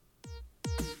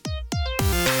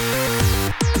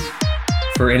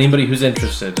for anybody who's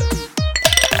interested.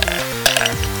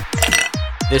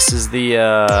 This is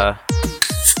the,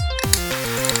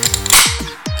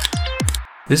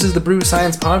 This is the Brew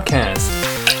Science Podcast.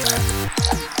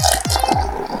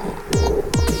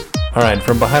 Alright,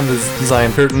 from behind the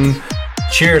Zion curtain,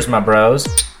 cheers, my bros.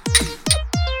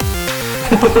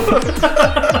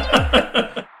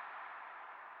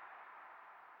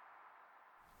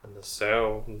 And the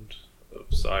sound of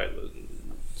silence.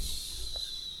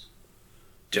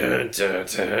 Dun, dun,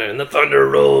 dun, the thunder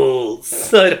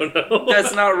rolls. I don't know.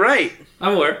 That's not right.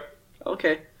 I'm aware.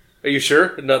 Okay. Are you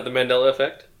sure? Not the Mandela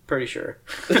effect? Pretty sure.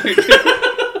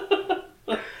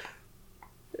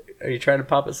 Are you trying to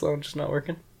pop it slow and just not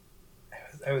working?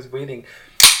 I was waiting.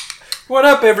 What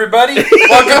up, everybody?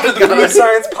 Welcome to the Brew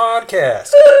Science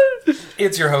Podcast.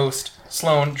 It's your host,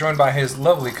 Sloan, joined by his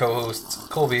lovely co-hosts,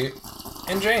 Colby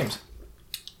and James.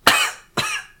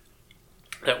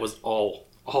 That was all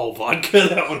vodka.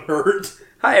 That one hurt.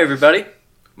 Hi, everybody.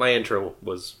 My intro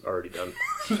was already done.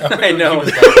 I know.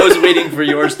 I was waiting for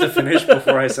yours to finish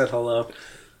before I said hello.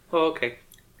 Oh, okay.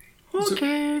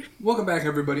 Okay. Welcome back,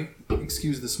 everybody.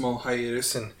 Excuse the small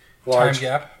hiatus and Large. time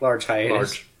gap. Large hiatus.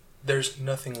 Large. There's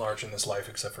nothing large in this life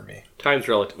except for me. Time's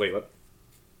relative. Wait, what?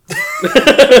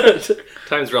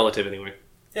 Time's relative anyway.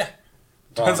 Yeah.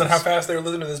 Depends on how fast they're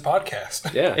listening to this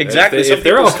podcast. Yeah. Exactly. If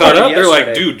they're all caught up, they're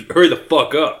like, dude, hurry the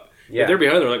fuck up. Yeah. If they're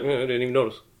behind, they're like, I didn't even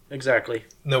notice. Exactly.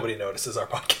 Nobody notices our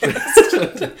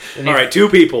podcast. All right, two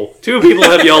people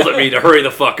have yelled at me to hurry the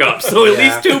fuck up. So at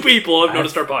least two people have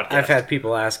noticed our podcast. I've had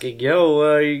people asking, yo,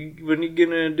 when are you going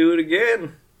to do it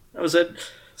again? I said,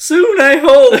 soon, I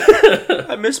hope.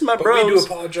 I miss my But bros. we do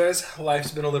apologize.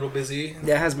 Life's been a little busy.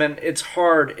 Yeah, it has been. It's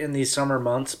hard in these summer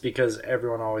months because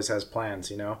everyone always has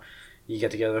plans, you know? You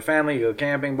get together with family, you go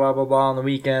camping, blah, blah, blah, on the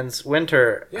weekends.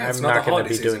 Winter, Yeah, it's I'm not not the going to holiday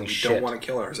be season. doing We shit. don't want to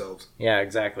kill ourselves. Yeah,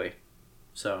 exactly.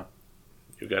 So.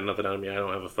 You've got nothing on me. I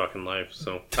don't have a fucking life,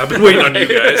 so I've been waiting on you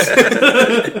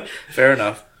guys. Fair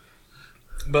enough.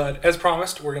 But as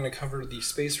promised, we're going to cover the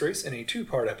space race in a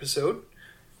two-part episode.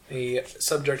 A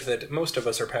subject that most of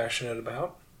us are passionate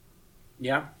about.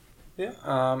 Yeah. Yeah.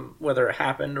 Whether it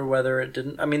happened or whether it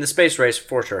didn't. I mean, the space race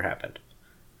for sure happened.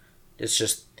 It's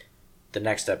just the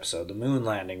next episode, the moon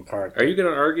landing part. Are you going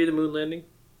to argue the moon landing?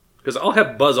 Because I'll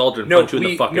have Buzz Aldrin punch you in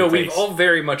the fucking face. we've all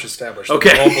very much established that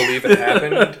Okay. we all believe it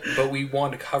happened, but we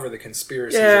want to cover the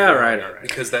conspiracies. Yeah, around all right. it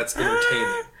because that's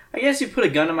entertaining. I guess you put a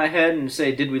gun in my head and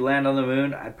say, did we land on the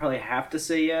moon? I'd probably have to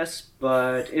say yes,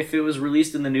 but if it was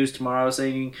released in the news tomorrow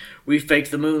saying we faked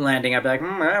the moon landing, I'd be like,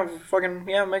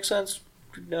 yeah, makes sense.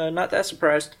 Not that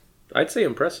surprised. I'd say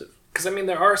impressive. Because I mean,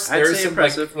 there is say some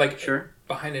impressive, like sure.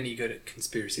 Behind any good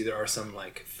conspiracy, there are some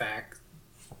like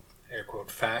air quote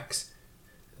facts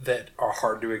that are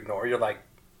hard to ignore. You're like,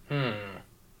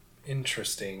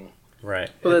 interesting. Right.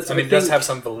 Well, I mean, it does have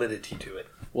some validity to it.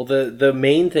 Well, the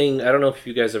main thing, I don't know if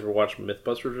you guys ever watched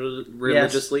Mythbusters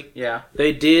religiously. Yes. Yeah.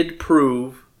 They did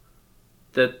prove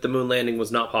that the moon landing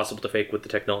was not possible to fake with the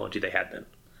technology they had then.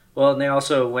 Well, and they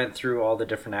also went through all the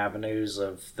different avenues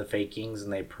of the fakings,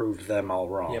 and they proved them all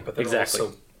wrong. Yeah, but they're Exactly.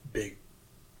 also big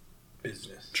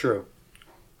business. True.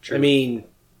 I mean,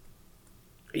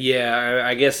 yeah,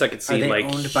 I guess I could see Are they like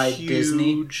owned by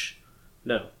Disney?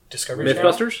 No, Discovery Channel?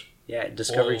 Mythbusters. Yeah,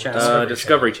 Discovery Oh, Channel.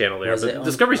 Discovery Channel there, Was it but owned-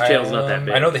 Discovery Channel's not that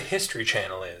big. I know the History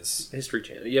Channel is. History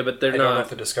Channel, yeah, but they're I don't know not. if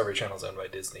the Discovery Channel's owned by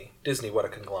Disney. Disney, what a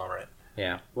conglomerate.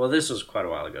 Yeah. Well, this was quite a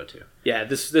while ago, too. Yeah,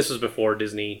 this was before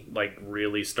Disney like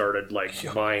really started like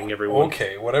buying everyone.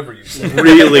 Okay, whatever you say.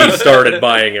 Really started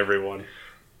buying everyone.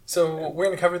 So we're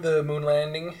going to cover the moon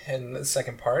landing in the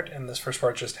second part, and this first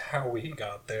part just how we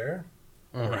got there,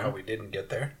 or how we didn't get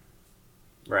there.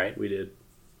 Right. We did.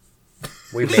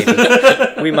 We maybe.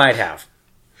 We might have.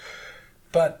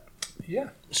 But, yeah.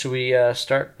 Should we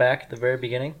start back at the very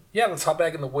beginning? Yeah, let's hop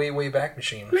back in the way, way back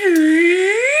machine.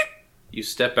 You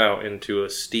step out into a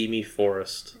steamy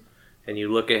forest, and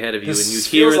you look ahead of you, This and you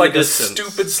feels hear like in the a distance.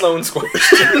 stupid Sloan Square.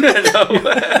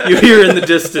 You hear in the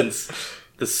distance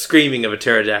the screaming of a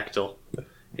pterodactyl,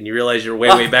 and you realize your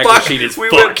way back fuck. machine is We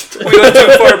fucked. we went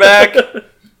too far back.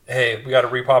 Hey, we got to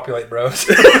repopulate, bros.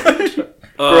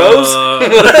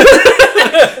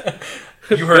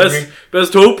 You heard me.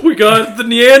 Best hope we got the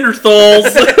Neanderthals.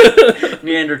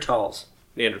 Neanderthals.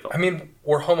 Neanderthal. I mean,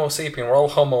 we're Homo sapien. We're all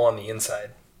Homo on the inside.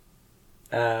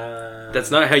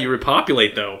 That's not how you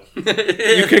repopulate, though.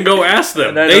 You can go ask them.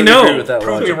 And I They don't agree know. with that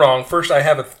Prove me logic. wrong. First, I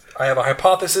have a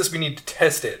hypothesis. We need to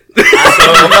test it.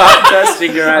 I'm not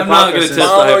testing your I'm not gonna hypothesis. test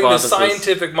Following the hypothesis.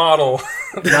 scientific model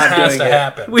that Not has doing to it.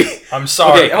 happen. I'm Okay,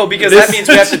 sorry. Oh, because This- that means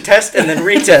we have to test and then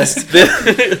retest.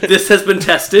 This has been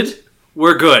tested.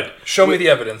 We're good. Show me the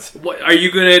evidence. What, are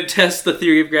you going to test the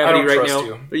theory of gravity I don't right trust now?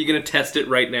 you. Are you going to test it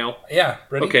right now? Yeah,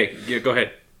 ready? Okay, yeah, go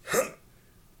ahead.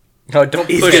 No, don't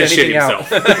He's push going to shit anything out.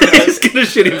 himself. He's going to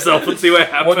shit himself. Let's see what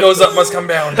happens. What goes up must come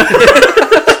down.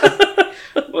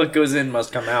 What goes in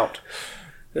must come out.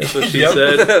 That's what she Yep.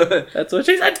 said. That's what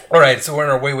she said. All right, so we're in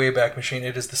our way, way back machine.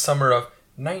 It is the summer of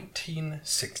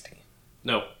 1960.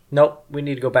 No. Nope, we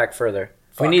need to go back further.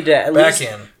 We Fuck. need to at Back least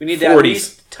in. we need to at 40s.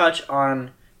 least touch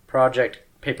on Project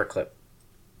Paperclip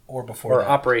Or before or that.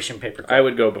 Operation Paperclip. I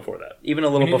would go before that. Even a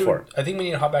We little need to- before. I think we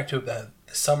need to hop back to the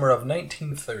summer of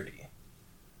 1930.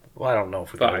 Well, I don't know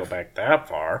if we can go 5. back that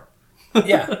far.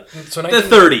 Yeah. So The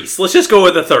 19... 30s. Let's just go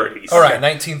with the 30s. All right,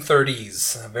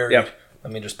 1930s. Very. Yep.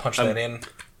 Let me just punch that in.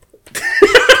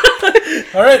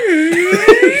 All right.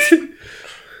 Here's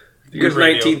Good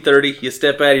radio. 1930. You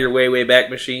step out of your way, way back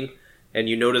machine, and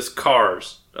you notice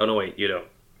cars. Oh, no, wait, you don't.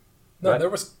 No, What?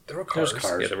 there were cars. There's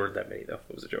cars. Yeah, there weren't that many, though.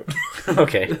 It was a joke.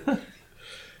 Okay.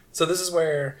 So this is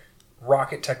where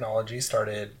rocket technology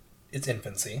started its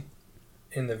infancy,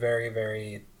 in the very,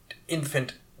 very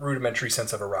infant, rudimentary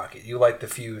sense of a rocket. You light the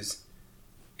fuse,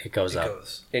 It goes it up.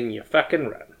 goes. And you fucking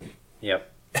run. Yep.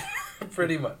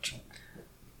 Pretty much.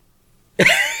 Yeah,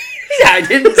 I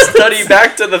didn't study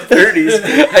back to the 30s.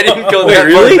 I didn't go Wait, that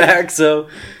really? far back, so...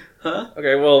 Huh?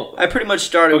 Okay, well, I pretty much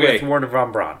started Okay. with Werner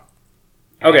von Braun.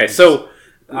 okay, so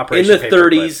Operation in the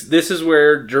Paperclip. 30s, this is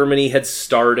where Germany had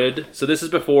started. So this is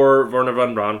before Werner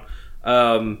von Braun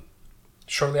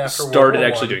Shortly after started World War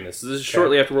actually I. doing this. This is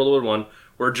shortly after World War One,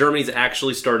 where Germany's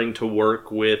actually starting to work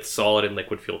with solid and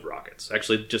liquid fueled rockets.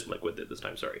 Actually, just liquid at this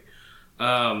time. Sorry.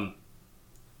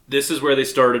 This is where they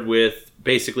started with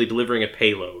basically delivering a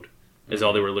payload. Is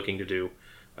all they were looking to do.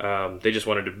 They just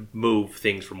wanted to move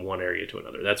things from one area to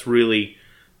another. That's really.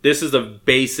 This is the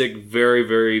basic, very,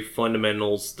 very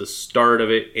fundamentals, the start of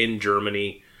it in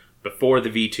Germany, before the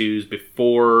V2s,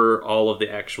 before all of the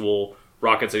actual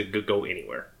rockets that could go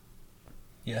anywhere.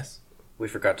 Yes. We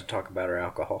forgot to talk about our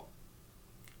alcohol.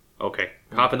 Okay,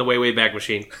 hop in the way, way back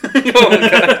machine. You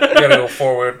gotta go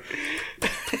forward.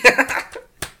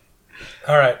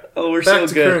 All right. Oh, we're Back so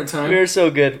to good. current time. We're so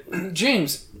good.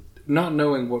 James, not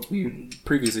knowing what we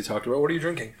previously talked about, What are you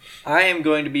drinking? I am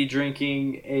going to be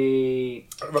drinking a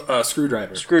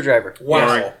screwdriver. screwdriver.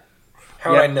 Wow. Yes.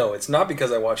 How Yeah. would I know? It's not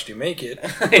because I watched you make it,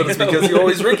 but it's because you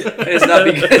always drink it. It's not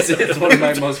because it's one of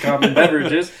my most common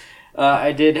beverages.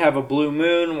 I did have a Blue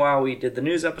Moon while we did the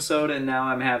news episode, and now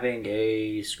I'm having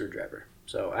a screwdriver.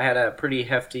 So I had a pretty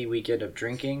hefty weekend of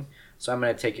drinking, so I'm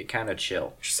going to take it kind of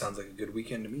chill. Which sounds like a good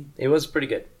weekend to me. It was pretty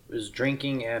good. It was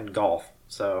drinking and golf,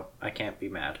 so I can't be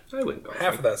mad. I went golfing.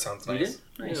 Half of that sounds You nice. did?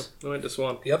 Nice. Yeah, I went to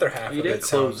Swan. The other half You of did? it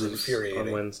sounds Closes on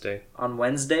infuriating. Wednesday. On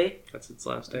Wednesday? That's its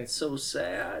last day. It's so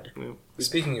sad.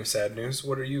 Speaking of sad news,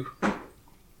 what are you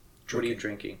What are you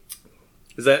drinking?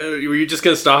 Is that? Were you just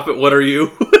gonna stop at what are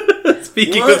you?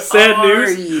 Speaking What of sad are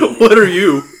news, you? what are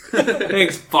you?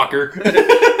 Thanks, fucker.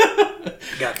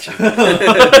 Gotcha.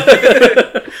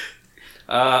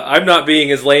 I'm not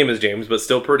being as lame as James, but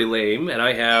still pretty lame, and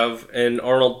I have an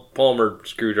Arnold Palmer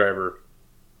screwdriver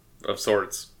of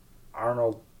sorts.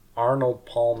 Arnold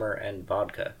Palmer and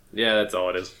vodka. Yeah, that's all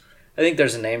it is. I think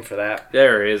there's a name for that.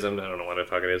 There it is. I don't know what the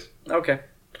fuck it is. Okay.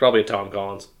 It's probably a Tom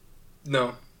Collins.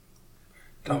 No.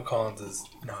 Tom Collins is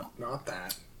not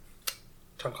that.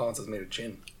 Tom Collins is made of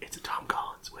gin. It's a Tom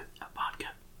Collins with a vodka.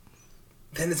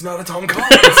 Then it's not a Tom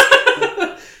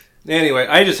Collins. Anyway,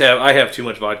 I have too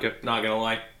much vodka. Not gonna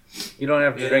lie. You don't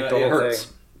have to drink the it whole hurts.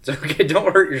 thing. It's okay.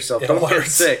 Don't hurt yourself. It Don't get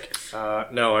hurts. sick.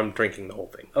 No, I'm drinking the whole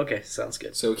thing. Okay, sounds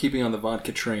good. So keeping on the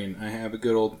vodka train, I have a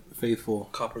good old faithful.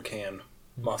 Copper can.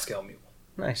 Moscow Mule.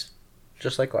 Nice.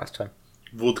 Just like last time.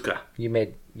 Vodka. You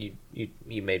made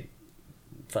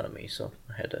fun of me, so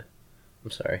I had to.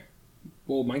 I'm sorry.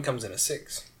 Well, mine comes in a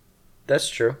 6. That's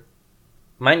true.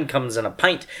 Mine comes in a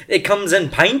pint. It comes in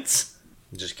pints.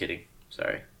 Just kidding.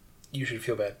 Sorry. You should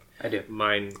feel bad. I do.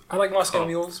 Mine. I like Moscow Oh,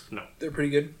 Mules. no. They're pretty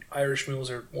good. Irish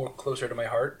Mules are more closer to my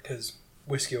heart because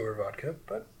whiskey over vodka,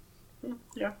 but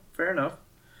Yeah, fair enough.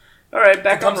 All right,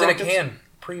 back it comes on in a rockets. can,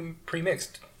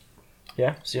 pre-mixed.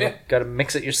 Yeah, so you Yeah. got to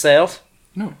mix it yourself.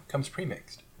 No, comes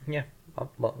pre-mixed.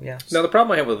 Well, yeah. Now the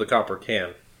problem I have with the copper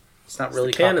can. It's not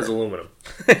really The can copper. is aluminum.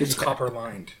 It's copper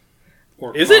lined.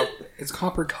 Or Is it? It's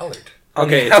copper Colored. On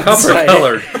Okay, the it's copper outside.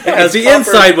 colored. Yeah, As the copper-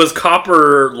 inside was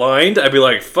copper lined, I'd be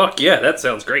like, "Fuck yeah, that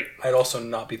sounds great." I'd also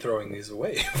not be throwing these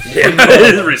away. Yeah,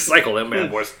 recycle them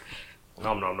bad boys.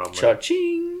 Nom nom nom.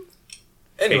 Cha-ching.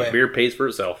 Anyway, Hey, beer pays for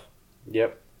itself.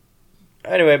 Yep.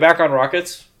 Anyway, back on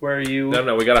rockets. Where are you?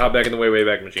 No, we gotta hop back in the way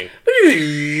back machine.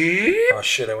 oh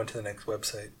shit, I went to the next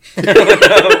website.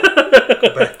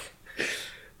 Go back.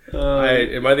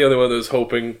 Am I the only one that was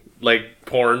hoping like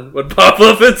porn would pop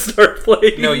up and start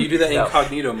playing? No, you do that No.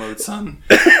 incognito mode, son.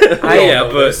 Yeah,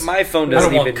 but My phone I don't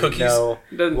doesn't want even cookies. know.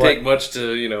 it doesn't what- take much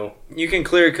to, you know. You can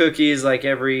clear cookies like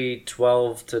every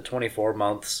 12 to 24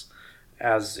 months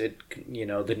as it,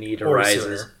 the need Or arises.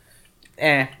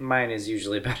 sooner. Mine is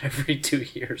usually about every 2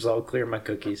 years. I'll clear my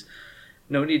cookies.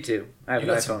 No need to. I have You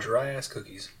an got some iPhone. dry ass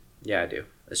cookies. Yeah, I do.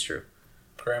 That's true.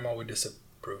 Grandma would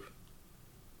disapprove.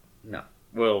 No.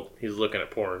 Well, he's looking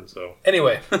at porn, so.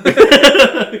 Anyway,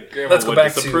 Grandma let's go would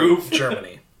back disapprove. to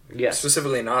Germany, Yes.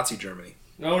 specifically Nazi Germany.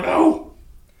 No.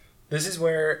 This is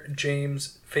where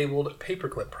James' fabled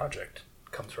paperclip project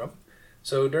comes from.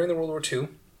 So during the World War II,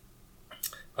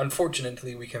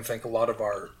 unfortunately, we can thank a lot of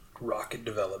our rocket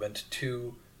development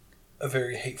to a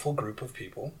very hateful group of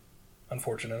people.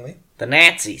 Unfortunately, The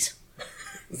Nazis.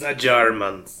 The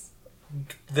Germans.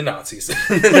 the Nazis.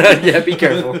 Yeah, be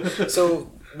careful.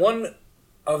 So one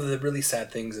of the really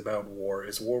sad things about war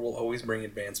is war will always bring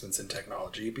advancements in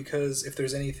technology, because if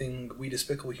there's anything we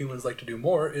despicable humans like to do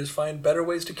more is find better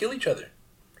ways to kill each other.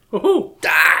 Woohoo!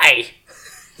 Die!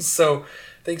 So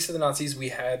thanks to the Nazis, we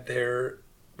had their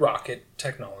rocket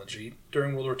technology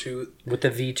during World War II, With the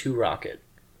V2 rocket.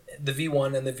 the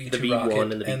V1 and the V2 The V1 rocket,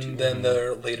 and the V2. then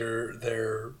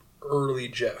their early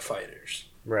jet fighters.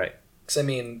 Right. Because I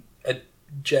mean, a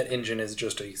jet engine is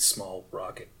just a small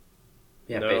rocket.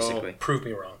 Yeah, No. basically. Prove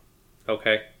me wrong.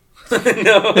 Okay.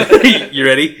 No. You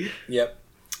ready? Yep.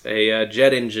 A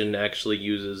jet engine actually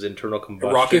uses internal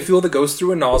combustion. Rocket fuel that goes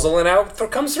through a nozzle and out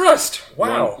comes thrust.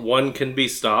 Wow. One can be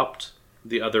stopped.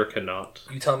 The other cannot.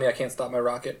 You telling me I can't stop my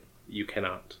rocket? You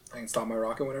cannot. I can stop my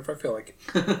rocket whenever I feel like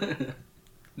it.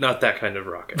 Not that kind of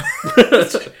rocket.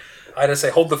 I just say,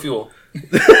 hold the fuel.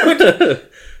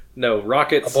 No,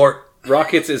 rockets. Abort.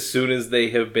 Rockets, as soon as they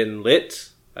have been lit,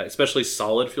 especially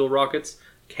solid fuel rockets,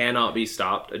 cannot be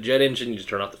stopped. A jet engine, you just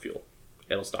turn off the fuel.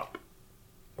 It'll stop.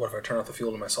 What if I turn off the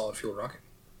fuel to my solid fuel rocket?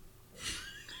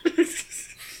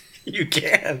 You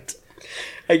can't.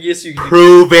 I guess you can.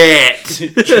 Prove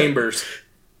it! Chambers.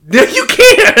 No, you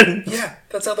can! Yeah,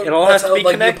 that's how the It all that's has to how be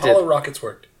like connected. the Apollo rockets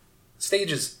worked.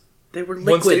 Stages. They were One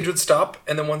liquid. stage would stop,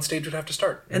 and then one stage would have to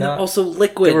start. And No. they're also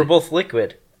liquid. They were both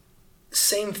liquid.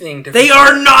 Same thing. They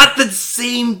are not the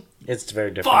same It's very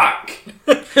different. fuck!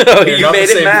 Oh, They're you not made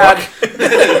the it same mad.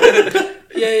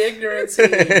 fuck. Yay, ignorance.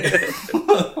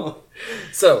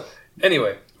 So,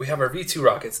 anyway, we have our V2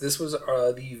 rockets. This was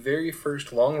the very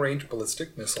first long-range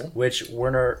ballistic missile. Which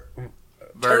Werner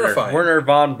Terrifying.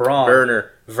 von Braun.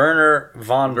 Werner. Werner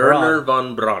von Werner Braun.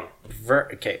 von Braun.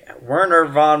 Okay, Werner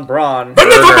von Braun.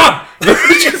 Werner.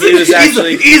 He was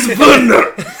actually He's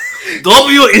Werner.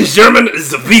 W in German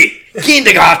is V.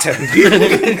 kindergarten.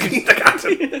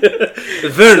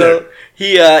 Werner.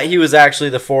 So, he was actually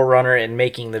the forerunner in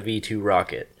making the V2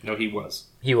 rocket. No, he was.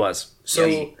 He was. So,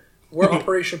 Yes. where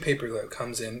Operation Paperclip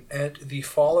comes in, at the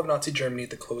fall of Nazi Germany at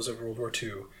the close of World War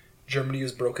II, Germany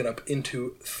was broken up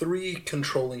into three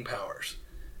controlling powers.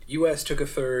 U.S. took a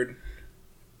third,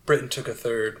 Britain took a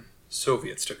third,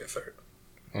 Soviets took a third.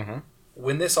 Mhm.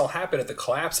 When this all happened at the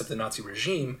collapse of the Nazi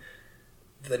regime,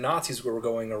 the Nazis were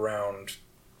going around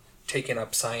taking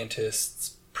up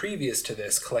scientists previous to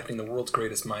this, collecting the world's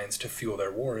greatest minds to fuel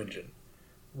their war engine.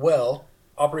 Well,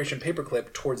 Operation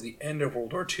Paperclip, towards the end of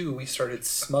World War II, we started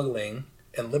smuggling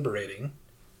and liberating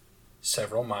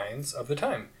several minds of the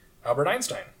time. Albert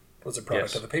Einstein was a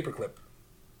product Yes. of the paperclip,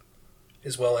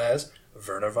 as well as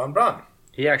Werner von Braun.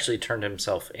 He actually turned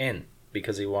himself in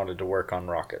because he wanted to work on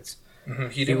rockets.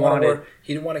 He didn't want to wanted- work.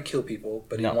 He didn't want to kill people,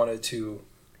 but No. he wanted to.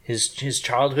 His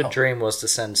childhood Oh. dream was to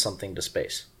send something to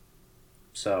space.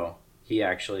 So he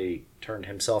actually turned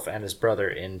himself and his brother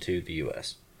into the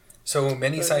U.S. So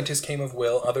many scientists came of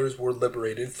will. Others were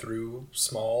liberated through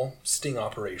small sting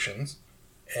operations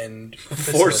and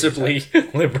Forcibly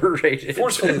liberated.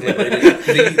 forcefully liberated.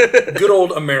 The good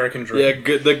old American dream.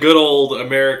 Yeah, the good old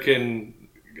American.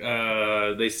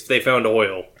 They found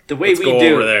oil. The way Let's we go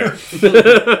do. over there.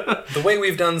 The way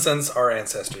we've done since our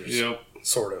ancestors. Yep.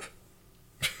 Sort of.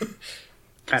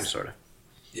 Kind of, sort of.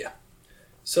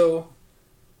 So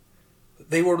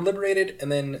they were liberated,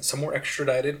 and then some were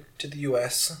extradited to the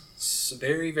U.S.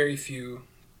 Very, very few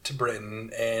to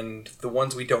Britain, and the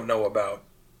ones we don't know about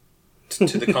to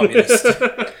the communist.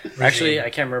 Actually, regime. I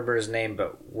can't remember his name,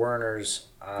 but Werner's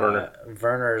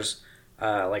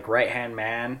like right hand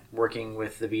man working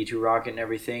with the V2 rocket and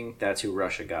everything. That's who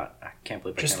Russia got. I can't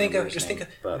believe I Just can't think remember of his name,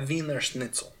 but Wiener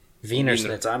Schnitzel. Wiener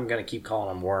Schnitz. I'm gonna keep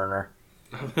calling him Werner.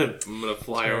 I'm gonna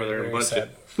fly over there and Very punch sad.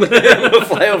 it.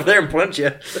 Fly over there and punch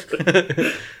you.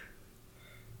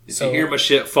 If you hear my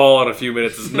shit fall in a few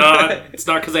minutes, it's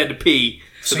not because I had to pee.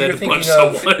 So they you're had to punch thinking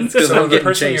of someone. Because so I'm the getting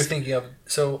person you're chased. thinking of.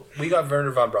 So we got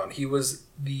Werner von Braun. He was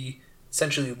the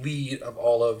essentially lead of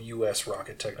all of U.S.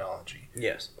 rocket technology.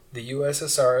 Yes. The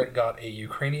USSR got a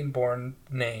Ukrainian-born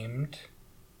named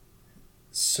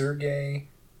Sergei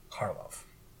Karlov.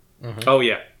 Oh,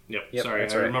 yeah. Yep. Yep, Sorry,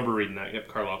 that's I right. remember reading that. Yep,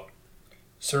 Karloff.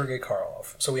 Sergei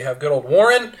Karlov. So we have good old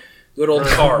Warren, good old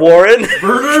Karl. Warren.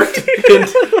 Werner Let's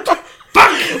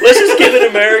just give an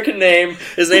American name.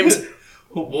 His name's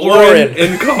Warren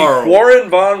and Carl. Warren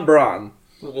von Braun.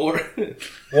 Warren.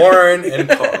 Warren and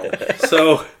Karl.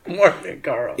 So Warren and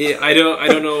Carl. yeah, I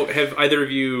don't know. Have either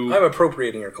of you? I'm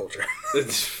appropriating your culture.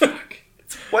 Fuck.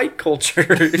 White culture.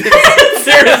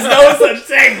 There is no such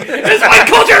thing as white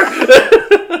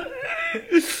culture.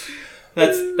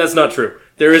 That's not true.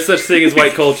 There is such thing as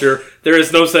white culture. There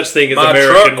is no such thing as My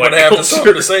American truck white would have culture.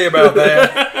 something to say about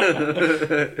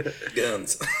that.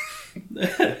 Guns.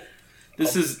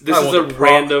 This is I a want the prop.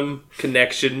 random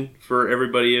connection for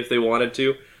everybody if they wanted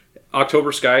to.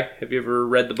 October Sky. Have you ever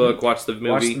read the book? Watched the movie?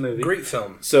 Watch the movie. Great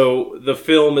film. So the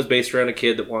film is based around a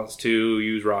kid that wants to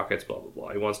use rockets. Blah blah blah.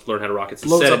 He wants to learn how to rockets. It's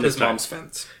Blows set up in his this time. mom's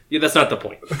fence. Yeah, that's not the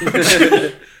point.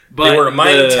 But They were a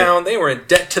mining the- town. They were in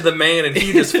debt to the man, and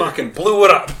he just fucking blew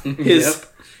it up. His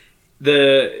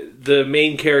the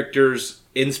main character's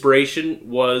inspiration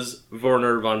was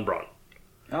Werner von Braun.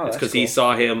 Oh, that's Because cool. he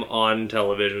saw him on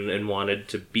television and wanted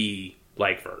to be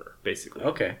like Werner, basically.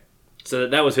 Okay. So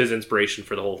that was his inspiration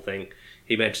for the whole thing.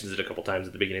 He mentions it a couple times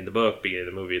at the beginning of the book, beginning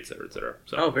of the movie, etc., etc.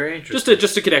 So Oh, very interesting.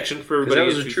 just a connection for Because everybody. that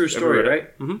was if a you've true ever story, read it.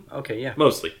 right? Mm-hmm. Okay, yeah.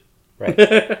 Mostly.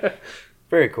 Right.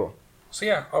 Very cool. So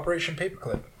yeah, Operation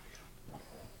Paperclip.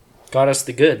 Got us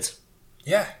the goods.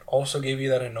 Yeah, also gave you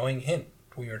that annoying hint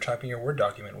when you were typing your Word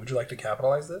document. Would you like to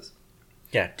capitalize this?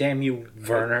 Yeah, damn you,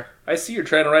 Werner. I see you're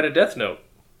trying to write a death note.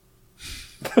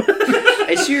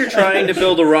 I see you're trying to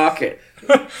build a rocket.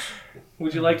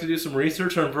 Would you like to do some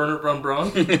research on Werner von Braun?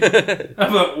 How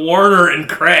about Warner and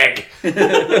Craig?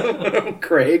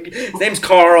 Craig. His name's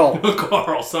Carl.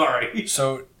 Carl, sorry.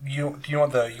 So you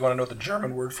want to know the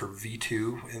German word for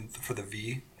V2 for the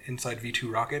V inside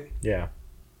V2 rocket? Yeah.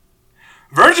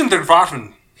 Virgin der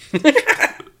Waffen.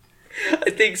 I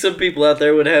think some people out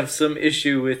there would have some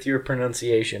issue with your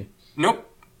pronunciation. Nope.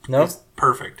 No?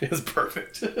 Perfect. It's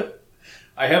perfect.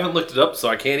 I haven't looked it up, so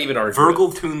I can't even argue.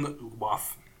 Vergeltun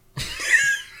Waff.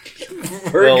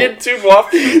 Bergen to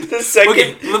Waff. The second,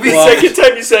 Okay, let me- the second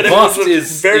time you said it Waft was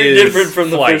is very different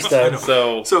from the flight. first time.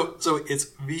 So So it's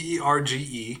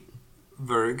VERGE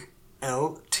Verg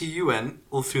LTUN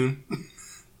Ultun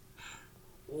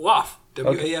Waff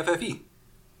WAFFE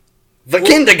The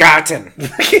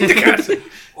kindergarten.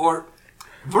 or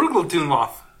Vergeltun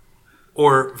Waff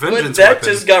or But Vengeance that Weapon.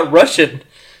 just got Russian.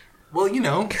 Well, you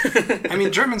know, I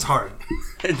mean German's hard,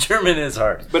 German is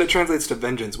hard. but it translates to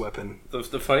vengeance weapon. the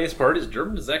funniest part is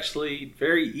German is actually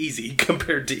very easy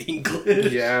compared to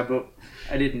English. Yeah, but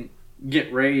I didn't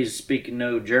get raised speaking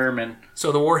no German.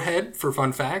 So the warhead, for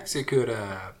fun facts, it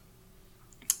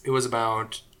was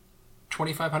about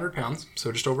 2,500 pounds,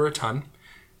 so just over a ton.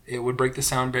 It would break the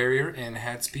sound barrier and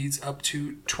had speeds up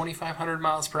to 2,500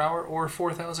 miles per hour or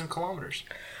 4,000 kilometers.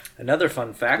 Another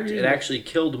fun fact, it actually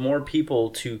killed more people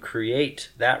to create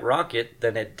that rocket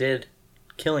than it did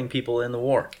killing people in the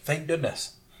war. Thank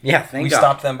goodness. Yeah, thank We God.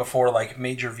 stopped them before like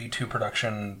major V2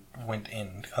 production went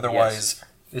in. Otherwise,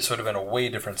 this would have been a way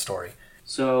different story.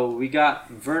 So we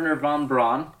got Werner von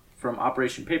Braun from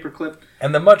Operation Paperclip.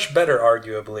 And the much better,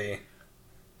 arguably,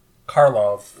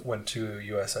 Karlov went to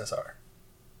USSR.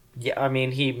 Yeah, I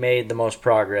mean, he made the most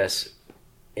progress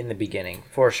in the beginning,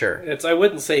 for sure. I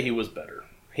wouldn't say he was better.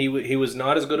 He was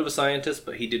not as good of a scientist,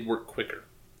 but he did work quicker.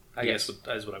 I guess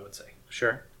is what I would say.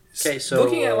 Sure. Okay, so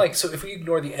Looking at so if we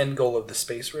ignore the end goal of the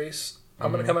space race,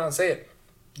 I'm going to come out and say it.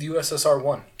 The USSR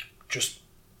won. Just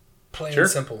plain Sure.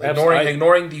 and simple. Absolutely.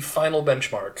 Ignoring the final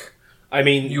benchmark. I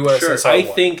mean, USSR I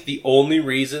won. think the only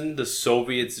reason the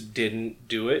Soviets didn't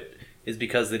do it is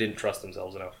because they didn't trust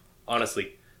themselves enough.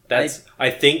 Honestly, I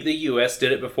think the U.S.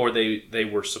 did it before they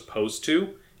were supposed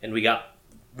to, and we got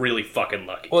really fucking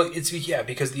lucky. Well,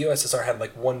 because the USSR had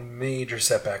like one major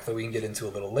setback that we can get into a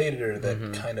little later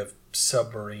that kind of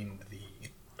submarined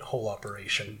the whole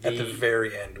operation at the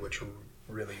very end, which was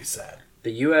really sad.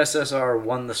 the USSR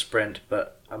won the sprint,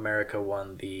 but America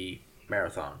won the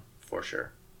marathon, for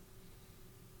sure.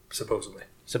 Supposedly.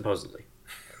 Supposedly.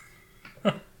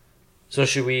 So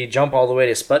should we jump all the way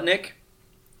to Sputnik?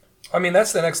 I mean,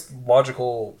 that's the next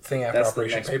logical thing after That's the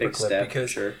Operation next big Paperclip step,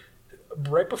 because sure.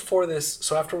 right before this,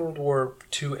 so after World War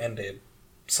II ended,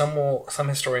 some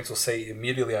historians will say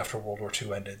immediately after World War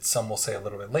II ended, some will say a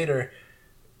little bit later,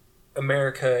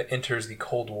 America enters the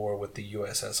Cold War with the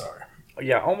USSR.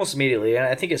 Yeah, almost immediately. And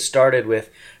I think it started with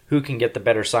who can get the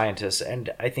better scientists. And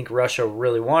I think Russia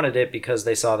really wanted it because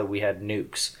they saw that we had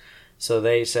nukes. So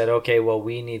they said, okay, well,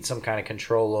 we need some kind of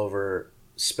control over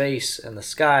space and the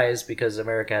skies because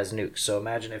America has nukes. So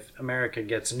imagine if America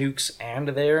gets nukes and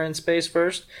they're in space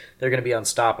first, they're going to be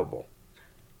unstoppable.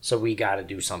 So we got to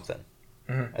do something.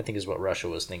 Mm-hmm. I think is what Russia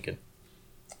was thinking.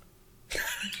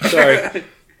 Sorry.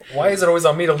 Why is it always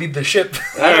on me to lead the ship?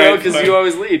 I don't know, because Alright, you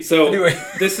always lead. So Anyway.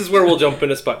 this is where we'll jump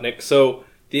into Sputnik. So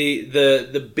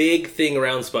the big thing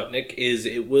around Sputnik is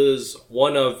it was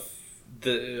one of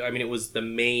the, I mean, it was the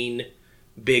main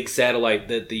big satellite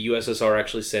that the USSR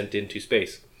actually sent into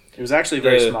space. It was actually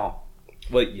very small.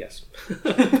 Well, yes.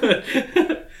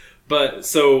 But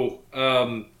so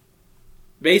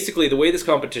basically the way this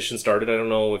competition started, I don't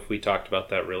know if we talked about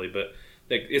that really, but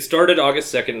it started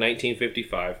August 2nd,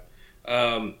 1955.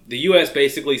 The U.S.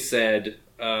 basically said,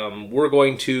 we're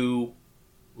going to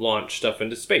launch stuff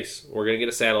into space. We're going to get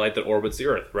a satellite that orbits the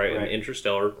Earth, right? An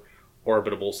interstellar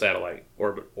orbital satellite.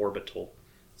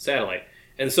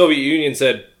 And the Soviet Union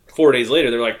said 4 days later,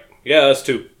 they're like, yeah, us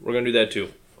too. We're going to do that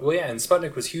too. Well, yeah, and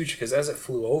Sputnik was huge because as it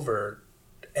flew over,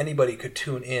 anybody could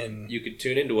tune in. You could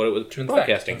tune into what it was In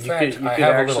broadcasting. fact, You I could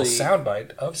have a actually- little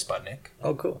soundbite of Sputnik.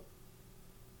 Oh, cool.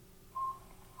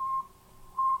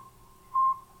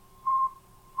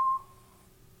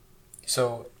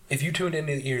 So if you tuned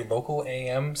into your local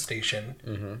AM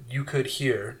station, you could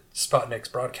hear Sputnik's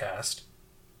broadcast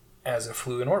as it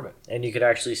flew in orbit. And you could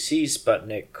actually see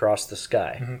Sputnik cross the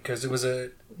sky. Because it was a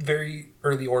very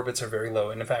early orbits are very low.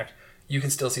 And in fact, you can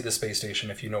still see the space station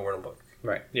if you know where to look.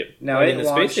 Right. Yep. Now, I mean, it the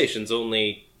launched- space station's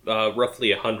only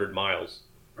roughly 100 miles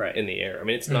Right. in the air. I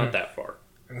mean, it's not that far.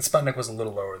 And Sputnik was a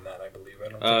little lower than that, I believe. I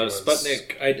don't think it was...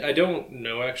 Sputnik, I don't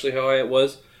know actually how high it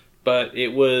was, but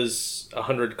it was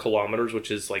 100 kilometers, which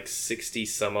is like 60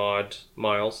 some odd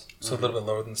miles. So a little bit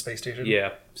lower than the space station?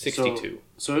 Yeah, 62.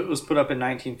 So it was put up in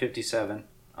 1957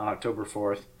 on October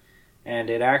 4th, and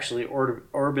it actually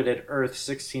orbited Earth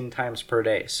 16 times per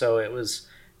day. So it was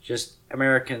just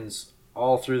Americans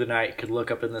all through the night could look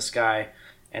up in the sky,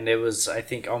 and it was, I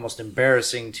think, almost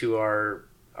embarrassing to our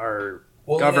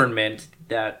government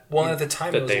that... Well, at the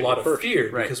time, that there was a they lot were of first. fear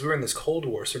Right. because we were in this Cold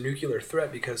War, so nuclear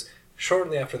threat, because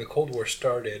shortly after the Cold War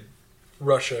started,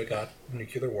 Russia got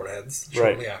nuclear warheads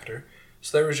shortly after.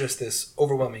 So there was just this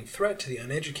overwhelming threat to the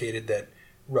uneducated that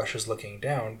Russia's looking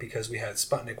down because we had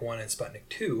Sputnik 1 and Sputnik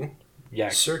 2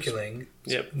 circulating.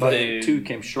 Yep. But 2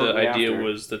 came shortly The idea after.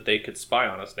 was that they could spy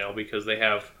on us now because they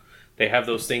have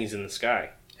those things in the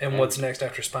sky. And what's next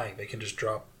after spying? They can just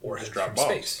drop warheads drop from bombs.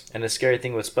 space. And the scary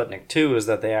thing with Sputnik 2 is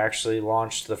that they actually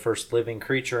launched the first living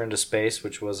creature into space,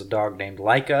 which was a dog named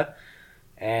Laika.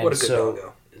 And What a good so,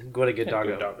 doggo. What a good Good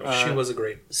doggo. doggo. She was a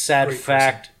great... Sad great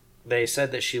fact, they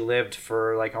said that she lived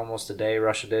for like almost a day,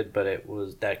 Russia did, but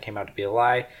that came out to be a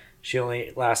lie. She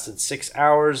only lasted 6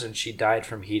 hours and she died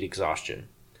from heat exhaustion.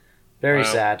 Very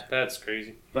Wow, sad. That's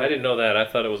crazy. I didn't know that. I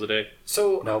thought it was a day.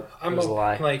 So Nope, I'm it was a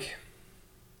lie.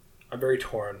 I'm very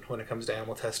torn when it comes to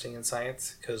animal testing in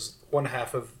science because one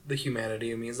half of the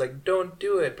humanity means like don't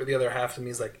do it, but the other half of me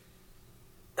is like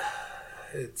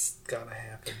it's gotta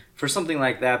happen. For something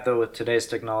like that, though, with today's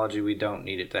technology, we don't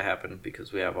need it to happen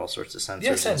because we have all sorts of sensors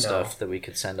Yes and and no. stuff that we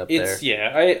could send up It's there.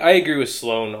 yeah. I agree with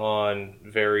Sloan on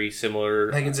very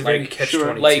similar. Like it's a very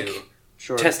catch-22. like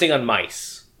Sure. testing on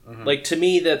mice. Like to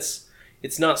me,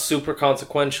 it's not super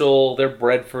consequential. They're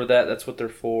bred for that. That's what they're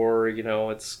for. You know,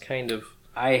 it's kind of.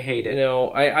 I hate You it.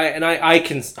 know, I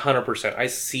can 100%. I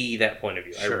see that point of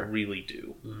view. Sure. I really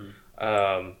do.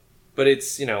 But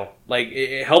it's, you know, like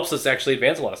it helps us actually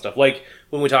advance a lot of stuff. Like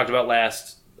when we talked about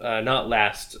not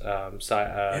last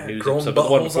news growing episode, but the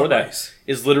one buttholes before on that mice.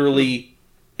 is literally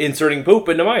inserting poop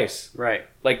into mice. Right.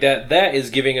 Like that is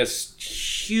giving us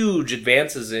huge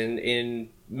advances in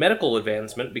medical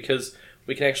advancement because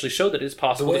we can actually show that it's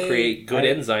possible The to way create good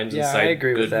enzymes yeah, inside I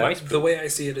agree with good that. mice. The way I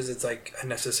see it is it's like a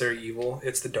necessary evil.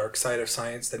 It's the dark side of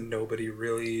science that nobody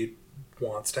really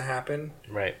wants to happen.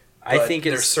 Right. But I think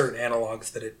there's it's certain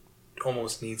analogs that it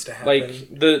almost needs to happen. Like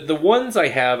the ones I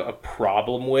have a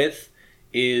problem with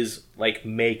is like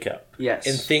makeup. Yes.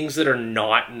 And things that are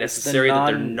not necessary, non-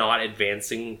 that they're not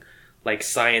advancing like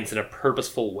science in a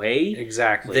purposeful way.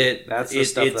 exactly that's the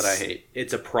stuff that I hate.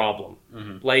 It's a problem.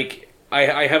 Like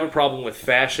I have a problem with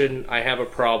fashion. I have a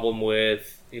problem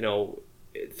with, you know,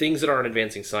 things that aren't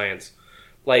advancing science.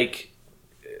 Like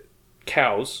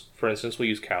cows, for instance, we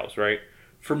use cows, right?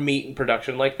 For meat and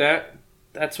production like that.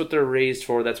 That's what they're raised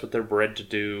for. That's what they're bred to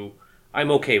do. I'm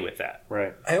okay with that.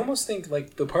 Right. I almost think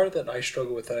like the part that I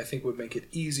struggle with that I think would make it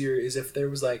easier is if there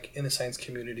was like in the science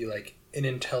community like an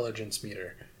intelligence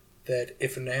meter that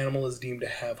if an animal is deemed to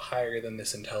have higher than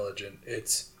this intelligent,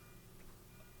 it's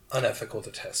unethical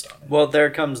to test on it. Well, there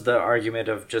comes the argument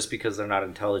of just because they're not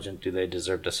intelligent, do they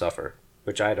deserve to suffer?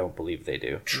 Which I don't believe they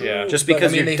do. True, Yeah. Just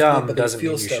because you're dumb they doesn't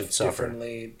feel mean you stuff should suffer.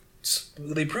 differently.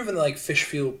 They've proven that, like, fish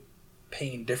feel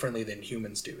pain differently than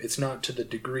humans do. It's not to the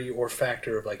degree or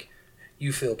factor of, like,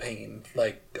 you feel pain,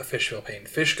 like a fish feel pain.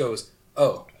 Fish goes,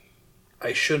 oh,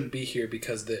 I shouldn't be here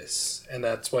because this. And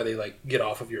that's why they, like, get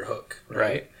off of your hook,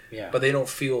 right? Yeah. But they don't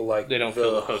feel like They don't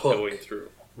feel the hook going through.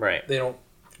 Right. They don't.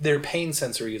 Their pain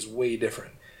sensory is way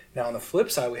different. Now, on the flip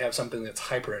side, we have something that's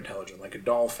hyper intelligent, like a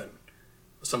dolphin,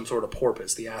 some sort of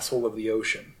porpoise, the asshole of the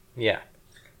ocean. Yeah.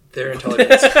 Their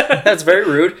intelligence. That's very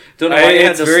rude. Don't know why you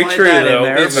had It's to very slide true, that in though.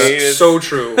 there. It's- but- It's so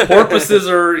true. Porpoises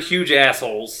are huge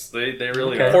assholes. They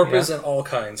really Okay. are. Porpoise and all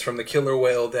kinds, from the killer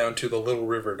whale down to the little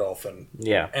river dolphin.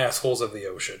 Yeah. Assholes of the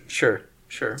ocean. Sure.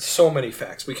 So many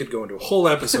facts. We could go into a whole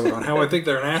episode on how I think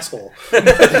they're an asshole.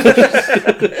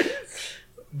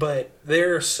 But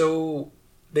they're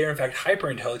in fact hyper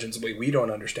intelligent in a way we don't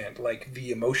understand. Like,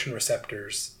 the emotion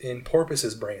receptors in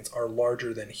porpoises' brains are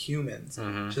larger than humans,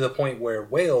 to the point where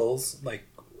whales, like,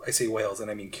 I say whales and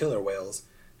I mean killer whales,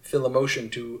 feel emotion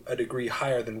to a degree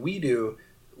higher than we do.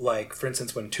 Like, for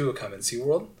instance, when Tua come in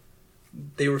SeaWorld,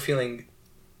 they were feeling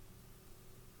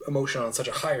emotion on such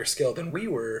a higher scale than we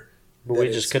were. But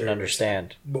we just couldn't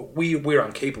understand. But we're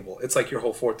incapable. It's like your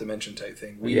whole fourth dimension type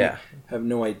thing. We Yeah. have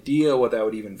no idea what that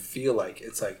would even feel like.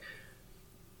 It's like,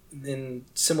 and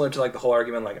similar to, like, the whole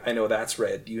argument, like, I know that's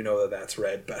red, you know that that's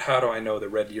red, but how do I know the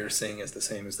red you're seeing is the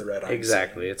same as the red I'm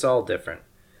Exactly. seeing? It's all different.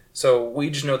 So we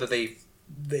just know that they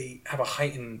have a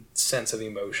heightened sense of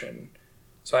emotion.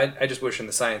 So I just wish in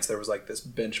the science there was, like, this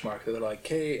benchmark that they're like,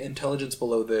 hey, intelligence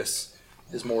below this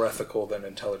is more ethical than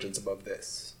intelligence above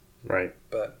this. Right.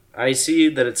 But I see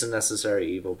that it's a necessary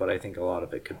evil, but I think a lot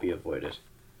of it could be avoided.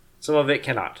 Some of it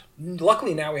cannot.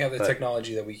 luckily now we have the But-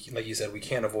 technology that we, like you said, we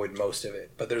can't avoid most of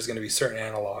it. But there's going to be certain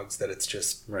analogs that it's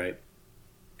just Right.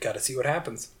 got to see what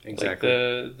happens. Exactly.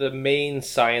 Like the main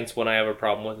science one I have a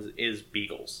problem with is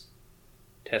beagles.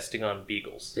 Testing on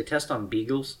beagles. They test on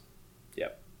beagles?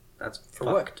 Yep. That's For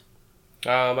fucked.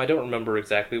 I don't remember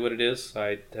exactly what it is.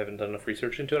 I haven't done enough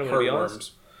research into it. I'm going to be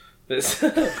honest.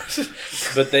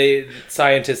 Heartworms. But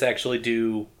scientists actually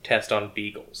do test on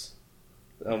beagles,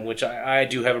 which I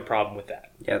do have a problem with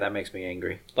that. Yeah, that makes me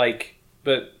angry. Like,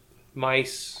 but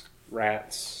mice,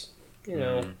 rats,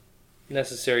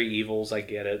 necessary evils. I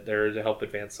get it. They're to help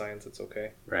advance science. It's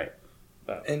okay. Right.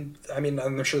 And I mean,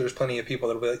 I'm sure there's plenty of people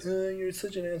that'll be like, "You're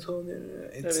such an asshole."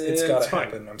 It's I mean, got to it's fine.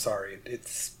 happen. I'm sorry.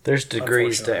 It's There's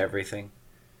degrees to Unfortunately. everything.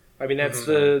 I mean, that's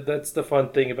Mm-hmm. that's the fun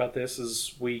thing about this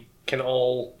is we can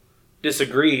all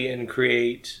disagree and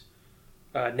create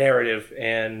narrative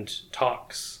and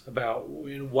talks about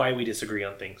why we disagree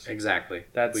on things. Exactly.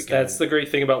 That's the great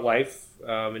thing about life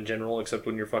in general, except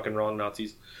when you're fucking wrong,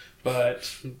 Nazis. But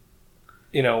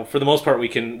for the most part, we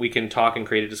can talk and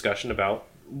create a discussion about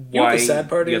You know why what the sad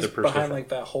part the is other person. behind, like,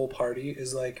 that whole party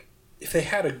is, like, if they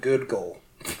had a good goal,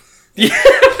 Yeah.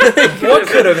 what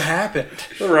could have happened?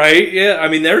 Right? Yeah. I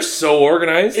mean, they're so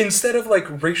organized. Instead of, like,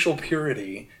 racial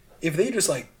purity, if they just,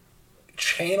 like,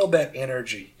 channeled that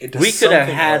energy into We could have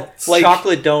something had else.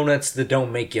 chocolate donuts that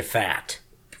don't make you fat.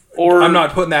 Or I'm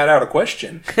not putting that out of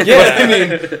question. Yeah. But, I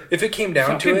mean, if it came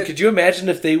down fucking, to it, could you imagine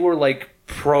if they were like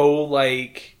pro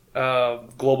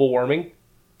global warming?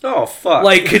 Oh, fuck.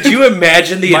 Like, could you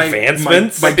imagine the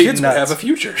advancements? My kids would nuts. have a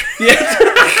future.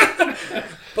 Yeah.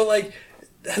 But, like,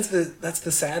 that's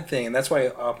the sad thing, and that's why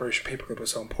Operation Paperclip was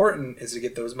so important, is to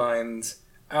get those minds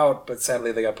out. But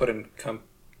sadly, they got put in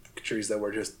countries that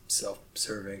were just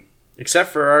self-serving.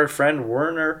 Except for our friend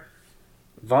Werner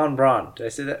von Braun. Did I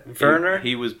say that? Werner?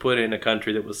 He was put in a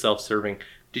country that was self-serving.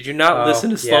 Did you not Oh, listen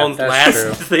to yeah, Sloan's that's last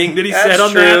true. thing that he That's said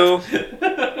on true.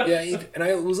 that? Yeah, and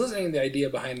I was listening to the idea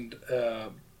behind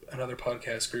another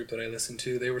podcast group that I listened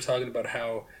to. They were talking about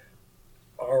how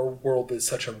our world is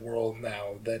such a world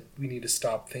now that we need to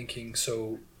stop thinking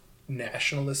so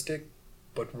nationalistic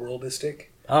but worldistic.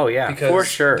 Oh, yeah, Because for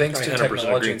sure. thanks to 100% technology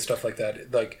agree. and stuff like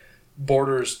that, like,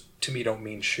 borders to me don't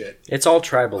mean shit, It's all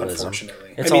tribalism.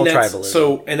 unfortunately. It's all tribalism.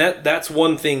 So, and that's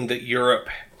one thing that Europe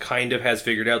kind of has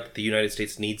figured out that the United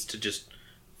States needs to just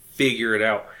figure it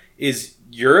out. Is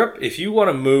Europe, if you want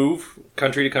to move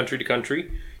country to country to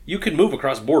country, you can move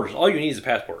across borders. All you need is a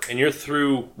passport, and you're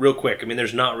through real quick. I mean,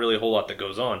 there's not really a whole lot that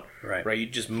goes on, Right. You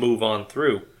just move on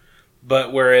through.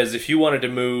 But whereas if you wanted to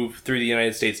move through the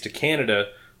United States to Canada,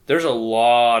 there's a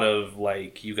lot of,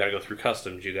 like, you got to go through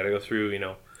customs, you got to go through,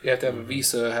 You have to have a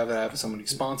visa, have somebody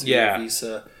sponsor Yeah. you a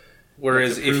visa.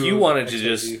 Whereas You have to if you prove wanted to XYZ.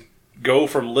 just go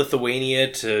from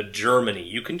Lithuania to Germany.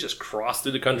 You can just cross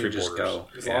through the country You just borders. go.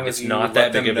 As long It's as you not let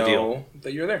that them big of a deal. know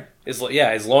that you're there. As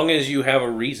long as you have a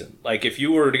reason. Like, if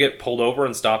you were to get pulled over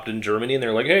and stopped in Germany and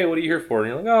they're like, hey, what are you here for? And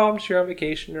you're like, oh, I'm just here on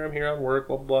vacation or I'm here on work,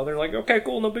 blah, blah, blah. They're like, okay,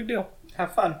 cool, no big deal.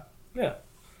 Have fun. Yeah.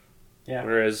 Yeah.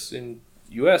 Whereas in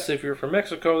U.S., if you're from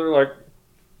Mexico, they're like,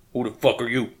 who the fuck are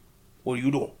you? What are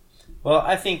you doing? Well,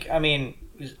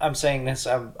 I'm saying this.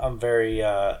 I'm very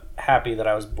happy that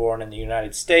I was born in the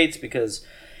United States because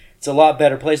it's a lot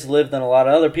better place to live than a lot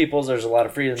of other people's. There's a lot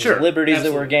of freedoms Sure, and liberties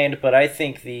that were absolutely. gained, but I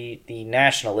think the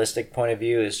nationalistic point of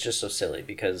view is just so silly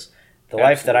because the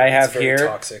life that I It's have very here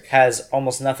toxic. has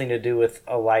almost nothing to do with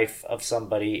a life of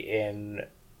somebody in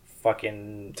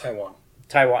fucking Taiwan.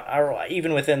 Taiwan, or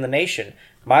even within the nation.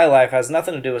 My life has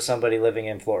nothing to do with somebody living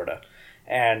in Florida.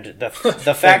 And the fact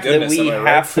that goodness, we am I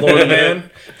right, have Florida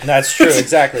man. That's true,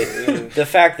 exactly. The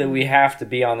fact that we have to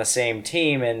be on the same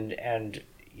team and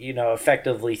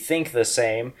effectively think the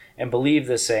same and believe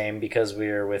the same because we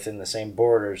are within the same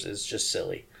borders is just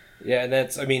silly. Yeah, and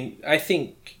I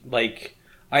think, like,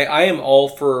 I am all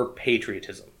for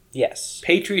patriotism. Yes.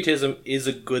 Patriotism is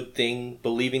a good thing.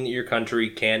 Believing that your country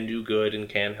can do good and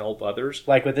can help others.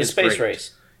 Like with this is space great.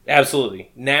 race.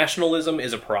 Absolutely. Nationalism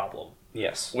is a problem.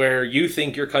 Yes. Where you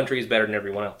think your country is better than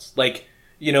everyone else. Like,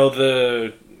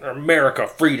 the America,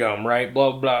 freedom, right?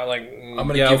 Blah, blah. Like, I'm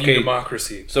going to give you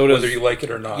democracy, So does- whether you like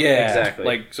it or not. Yeah, Exactly.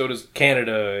 Like, so does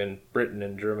Canada and Britain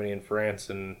and Germany and France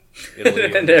and Italy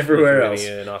And everywhere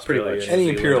Lithuania else, and Australia. pretty much. and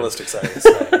Any New Zealand. imperialistic side is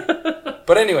fine.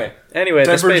 But anyway, Anyway,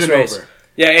 the space divergent race. over.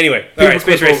 Yeah, anyway. All Paper right,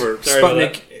 space clip race. over. Sorry about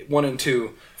that. Sputnik 1 and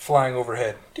 2 flying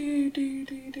overhead.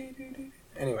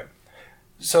 Anyway,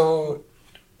 so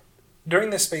during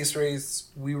this space race,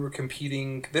 we were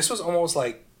competing. This was almost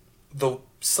like the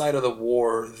side of the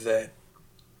war that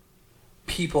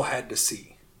people had to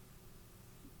see.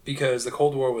 Because the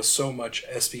Cold War was so much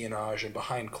espionage and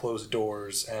behind closed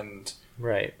doors and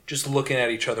Right. just looking at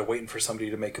each other, waiting for somebody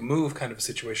to make a move kind of a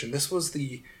situation. This was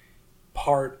the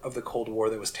part of the Cold War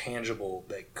that was tangible,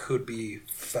 that could be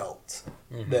felt.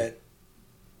 That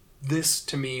this,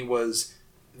 to me, was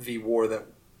the war that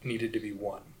needed to be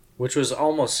won. Which was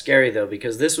almost scary though,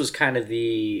 because this was kind of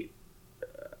the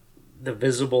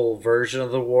visible version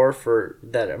of the war for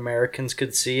that Americans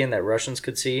could see and that Russians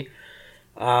could see.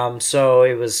 So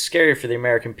it was scary for the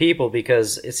American people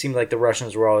because it seemed like the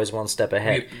Russians were always one step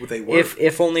ahead. They were.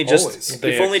 If only just Always.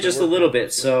 They if only actually just a were, little yeah.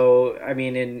 bit. So I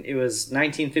mean, it was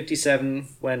 1957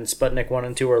 when Sputnik 1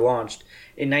 and 2 were launched.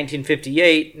 In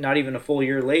 1958, not even a full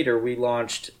year later, we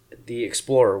launched the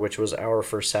Explorer, which was our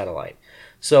first satellite.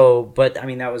 So, but I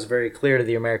mean, that was very clear to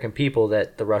the American people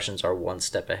that the Russians are one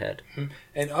step ahead.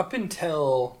 And up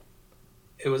until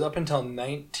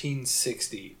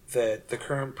 1960 that the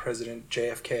current president,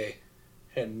 JFK,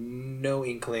 had no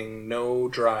inkling, no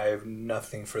drive,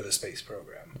 nothing for the space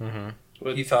program.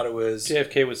 But He thought it was...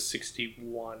 JFK was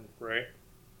 61, right?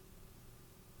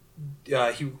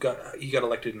 he got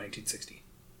elected in 1960.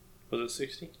 Was it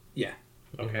 60? Yeah.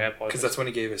 Okay, I apologize. Because that's when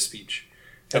he gave his speech.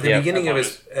 Yeah, At the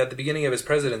beginning I of his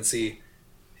presidency,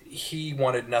 he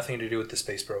wanted nothing to do with the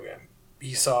space program.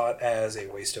 He saw it as a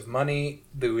waste of money,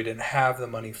 that we didn't have the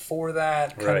money for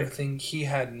that kind Right. of thing. He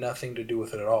had nothing to do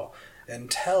with it at all.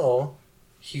 Until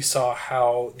he saw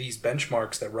how these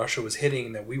benchmarks that Russia was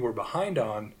hitting that we were behind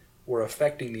on were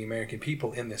affecting the American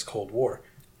people in this Cold War.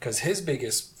 Because his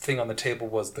biggest thing on the table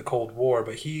was the Cold War,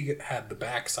 but he had the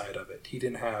backside of it. He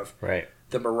didn't have Right.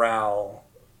 the morale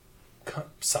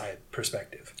side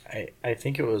perspective. I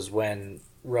think it was when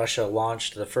Russia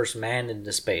launched the first man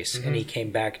into space, and he came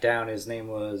back down. His name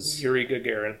was Yuri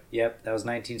Gagarin. Yep, that was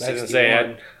I was gonna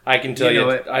 1961. say, I can tell You you,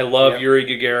 know it. I love Yep. Yuri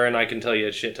Gagarin. I can tell you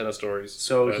a shit ton of stories.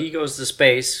 So But- he goes to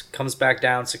space, comes back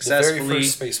down The successfully. very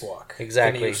first spacewalk.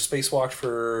 Exactly. And he spacewalked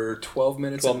for 12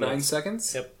 minutes 12 and 9 minutes.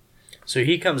 seconds. Yep. So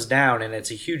he comes down, and it's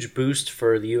a huge boost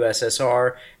for the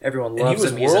USSR. Everyone And he loves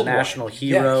was him. He's a worldwide. national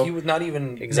hero. Yeah, he was not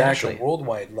even Exactly. national,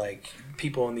 worldwide. Like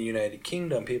people in the United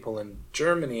Kingdom, people in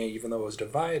Germany, even though it was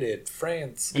divided,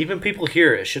 France. Even people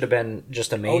here, it should have been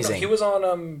just amazing. Oh, no, he was on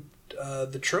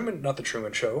not the Truman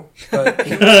Show, but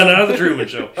he was Not the Truman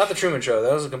Show. not the Truman Show.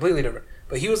 That was completely different.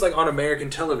 But he was like on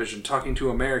American television talking to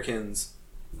Americans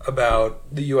about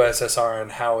the USSR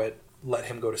and how it let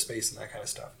him go to space and that kind of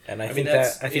stuff. And I mean, think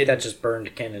that's- that just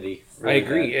burned Kennedy. I really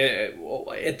agree. bad.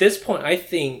 Well, at this point, I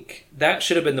think that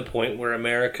should have been the point where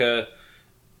America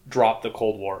dropped the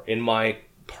Cold War. In my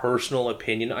personal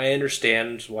opinion, I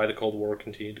understand why the Cold War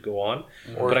continued to go on,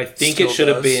 Or but I think still it should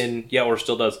have does. been, or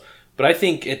still does. But I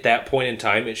think at that point in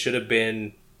time, it should have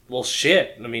been, well,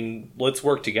 shit. I mean, let's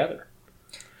work together.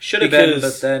 Should have been,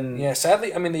 Because- but then Yeah,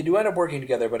 sadly, I mean, they do end up working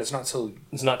together, but it's not so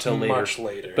It's not till later. much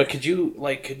later. But could you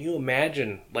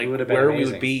imagine It would have been where we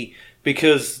amazing. would be,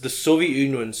 because the Soviet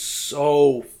Union's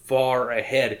so far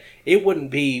ahead. It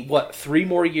wouldn't be 3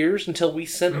 more years until we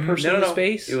sent a person no, to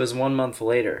space. it was 1 month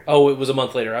later. Oh, it was a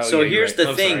month later. Oh, So yeah, you're here's right. the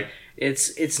I'm thing: sorry.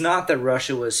 it's not that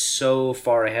Russia was so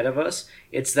far ahead of us.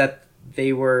 It's that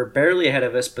they were barely ahead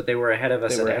of us, but they were ahead of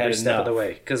us They at were every ahead step of the enough.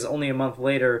 way. Because only a month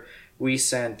later, we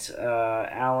sent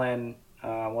Alan,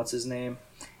 what's his name,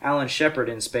 Alan Shepard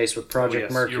in space with Project Oh,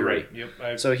 yes, Mercury. You're right.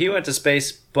 Yep. So he went to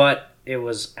space, but it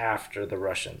was after the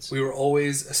Russians. we were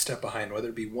always a step behind, whether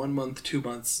it be 1 month, 2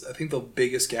 months. I think the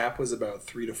biggest gap was about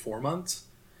 3 to 4 months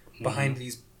behind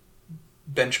these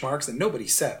benchmarks that nobody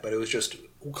set, but it was just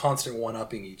constant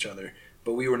one-upping each other.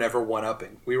 But we were never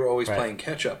one-upping. We were always Right. playing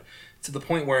catch-up. To the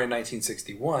point where in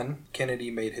 1961,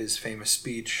 Kennedy made his famous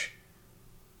speech,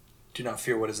 "Do not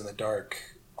fear what is in the dark,"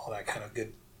 all that kind of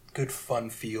good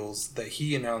fun feels, that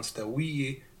he announced that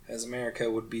we, as America,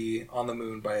 would be on the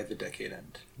moon by the decade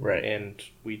end. Right. And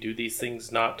we do these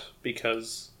things not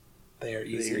because They are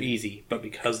easy. they're easy, but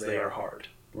because they are hard.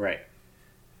 Right.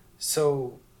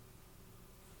 So,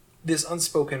 this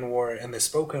unspoken war and this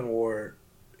spoken war,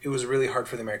 it was really hard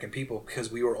for the American people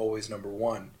because we were always number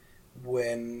one.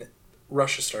 When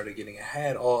Russia started getting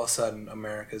ahead, all of a sudden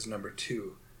America's number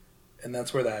two. And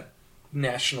that's where that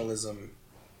nationalism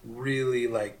really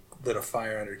lit a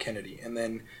fire under Kennedy. And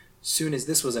then soon as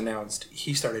this was announced,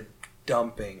 he started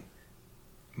dumping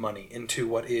money into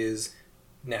what is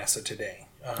NASA today.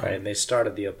 Right. And they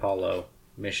started the Apollo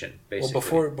mission, basically.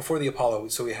 Well, before the Apollo,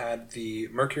 so we had the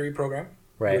Mercury program,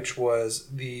 Right. which was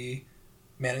the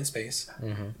man in space.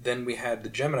 Mm-hmm. Then we had the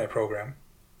Gemini program,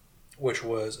 which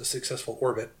was a successful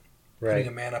orbit, putting a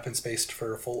Right. man up in space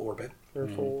for a full orbit.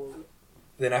 Therefore,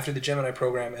 Then after the Gemini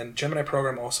program, and Gemini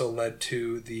program also led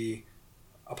to the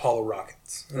Apollo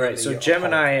rockets. And Right. the So Apollo Gemini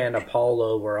program. and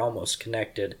Apollo were almost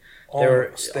connected. They were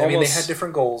Almost. I mean, they almost- had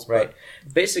different goals, Right.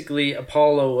 Basically,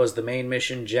 Apollo was the main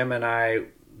mission. Gemini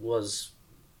was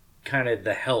kind of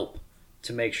the help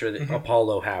to make sure that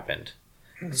Apollo happened.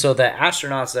 So the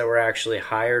astronauts that were actually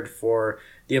hired for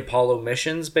the Apollo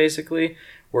missions, basically,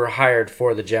 were hired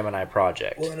for the Gemini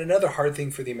project. Well, and another hard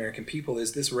thing for the American people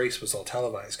is this race was all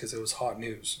televised because it was hot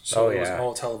news. So Oh, it was yeah.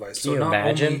 all televised. Can So you not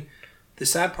imagine? only the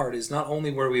sad part is not only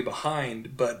were we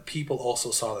behind, but people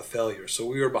also saw the failure. So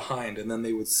we were behind, and then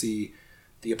they would see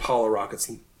the Apollo rockets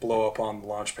blow up on the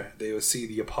launch pad. They would see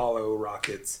the Apollo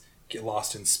rockets get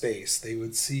lost in space. They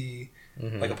would see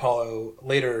like Apollo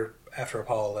later after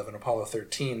Apollo 11, Apollo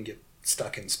 13 get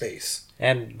stuck in space.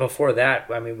 And before that,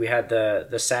 I mean, we had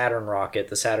the Saturn rocket.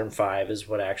 The Saturn V is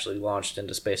what actually launched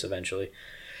into space eventually.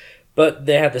 But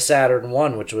they had the Saturn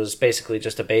 1, which was basically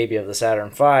just a baby of the Saturn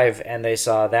V, and they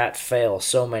saw that fail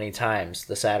so many times,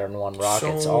 the Saturn 1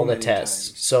 rockets, So all the many tests.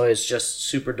 times. So it's just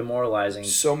super demoralizing.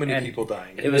 So many And people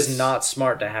dying. It was this- not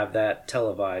smart to have that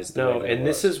televised. the no, way that and it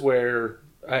this was. is where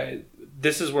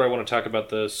I want to talk about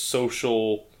the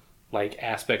social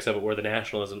aspects of it, where the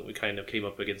nationalism that we kind of came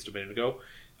up against a minute ago,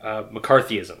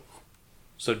 McCarthyism.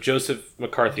 So Joseph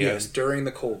McCarthy, Yes, during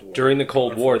the Cold War. during the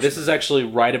Cold War. This is actually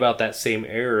right about that same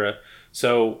era.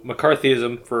 So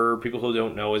McCarthyism, for people who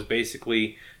don't know, is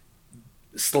basically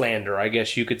slander, I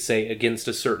guess you could say, against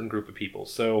a certain group of people.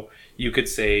 So you could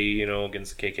say,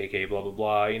 against the KKK, blah, blah,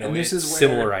 blah. And this it's is where,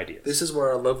 similar ideas. This is where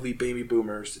our lovely baby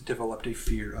boomers developed a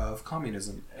fear of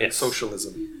communism and Yes.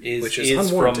 socialism, is which is from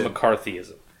unwarranted.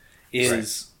 McCarthyism.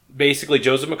 Is basically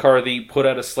Joseph McCarthy put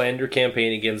out a slander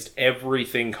campaign against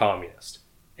everything communist.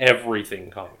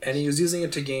 Everything communist. And he was using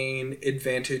it to gain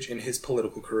advantage in his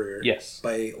political career. Yes.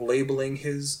 By labeling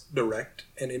his direct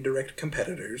and indirect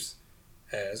competitors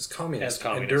as communists. As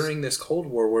communists. And during this Cold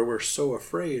War, where we're so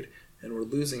afraid and we're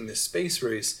losing this space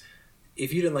race,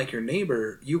 if you didn't like your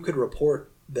neighbor, you could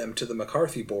report them to the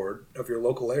McCarthy board of your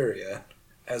local area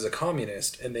as a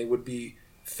communist, and they would be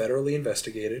federally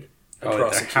investigated and the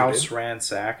prosecuted. house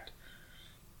ransacked,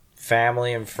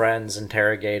 family and friends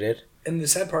interrogated. And the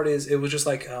sad part is, it was just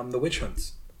like the witch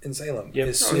hunts in Salem. Yep.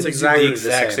 As No, soon it's as exactly you the were,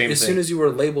 exact same. same as thing. soon as you were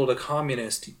labeled a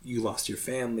communist, you lost your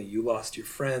family, you lost your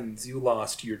friends, you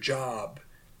lost your job,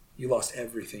 you lost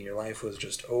everything. Your life was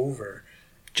just over.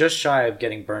 Just shy of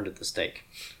getting burned at the stake.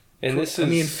 And this is... I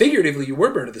mean, figuratively, you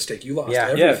were burned at the stake. You lost Yeah.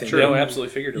 everything. yeah, true. No,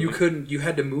 absolutely figuratively. You couldn't. You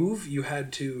had to move. You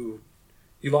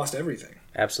lost everything.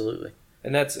 Absolutely.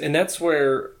 And that's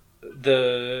where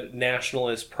the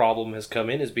nationalist problem has come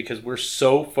in, is because we're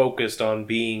so focused on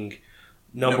being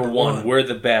number one. one. We're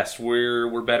the best.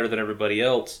 We're better than everybody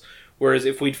else. Whereas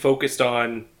if we'd focused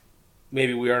on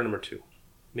maybe we are number two,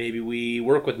 maybe we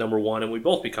work with number one and we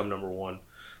both become number one,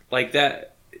 like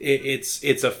that,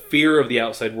 it's a fear of the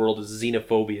outside world.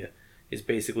 Xenophobia is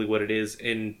basically what it is.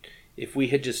 And if we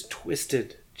had just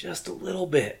twisted just a little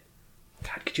bit,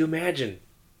 God, could you imagine?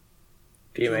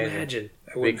 Could you imagine?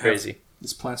 That'd be crazy.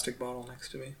 This plastic bottle next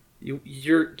to me.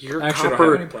 Your Actually, I don't have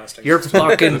copper, any plastic. your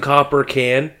fucking copper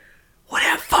can would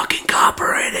have fucking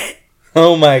copper in it.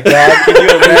 Oh my god! Can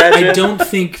you imagine? I don't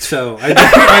think so.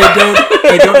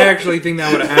 I don't actually think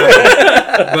that would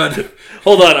happen. But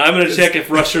Hold on, I'm gonna check if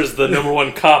Russia's the number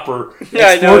one copper Yeah,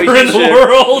 I know, exporter you in the should.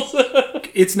 world.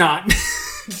 it's not.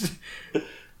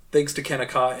 Thanks to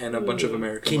Kennecott and a bunch of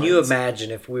American. Can you mines.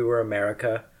 imagine if we were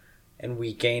America and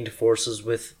we gained forces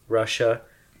with Russia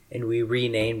and we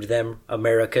renamed them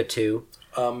America too?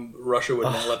 Russia would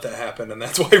not let that happen, and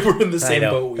that's why we're in the I same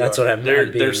know. boat. That's what I'm. They're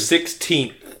I'm being-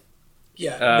 16th.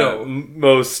 Yeah. No.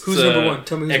 Most Who's number one?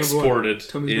 Tell me who's number one. exported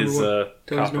Tell me who's is number one.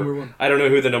 Tell me who's copper. number one. I don't know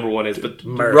who the number one is, but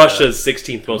America. Russia's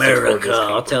 16th most exported America. is I'll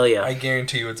copper. tell you. I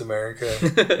guarantee you, it's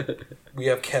America. We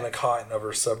have Kennecott and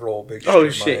over several big. Oh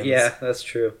stream shit! mines. Yeah, that's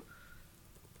true.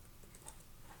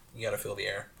 You gotta fill the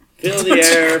air. Fill the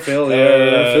air. Fill the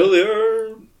air. Fill the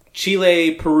air.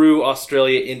 Chile, Peru,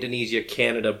 Australia, Indonesia,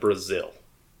 Canada, Brazil.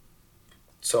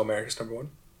 So America's number one.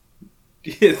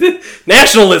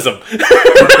 Nationalism.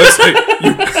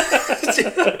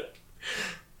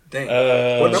 Dang.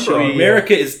 What number are we?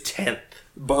 America is 10th.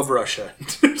 Above Russia.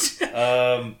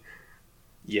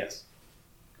 Yes.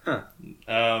 Huh.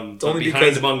 But only behind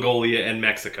because- Mongolia and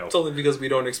Mexico. It's only because we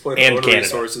don't exploit And our own Canada.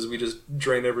 resources. We just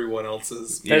drain everyone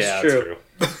else's. That's yeah, true.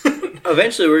 That's true.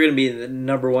 Eventually, we're going to be the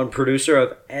number one producer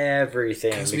of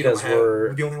everything 'Cause we because don't have- we're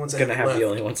we're the only ones that going to have have the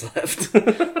left. only ones left.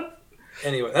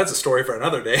 Anyway, that's a story for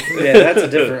another day. Yeah, that's a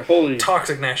different,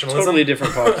 Toxic nationalism. totally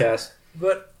different podcast.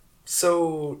 But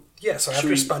so yeah, so after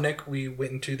we- Sputnik, we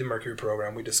went into the Mercury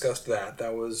program. We discussed that.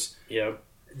 That was Yep.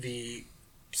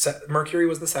 Mercury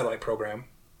was the satellite program.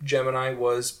 Gemini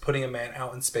was putting a man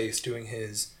out in space doing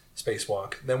his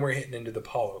spacewalk. Then we're hitting into the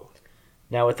Apollo.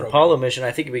 Now with the Program. Apollo mission,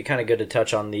 I think it'd be kind of good to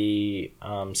touch on the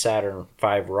Saturn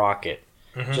V rocket.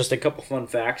 Mhm. Just a couple fun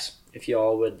facts, if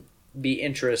y'all would be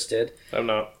interested. I'm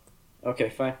not. Okay,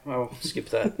 fine. I'll skip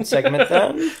that segment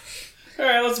then. All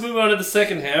right, let's move on to the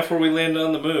second half where we land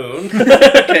on the moon.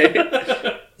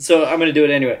 Okay. So I'm going to do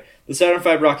it anyway. The Saturn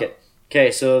V rocket.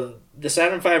 Okay, so the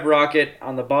Saturn V rocket,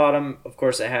 on the bottom, of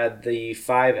course, it had the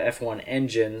 5 F1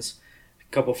 engines.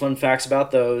 A couple fun facts about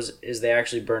those is they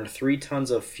actually burned 3 tons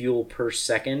of fuel per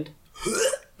second.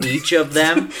 Each of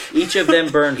them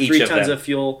burned Each 3 of tons them. of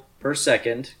fuel per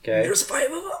second. Okay. There's 5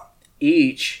 of them.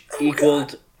 Each Oh,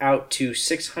 equaled out to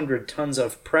 600 tons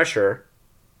of pressure,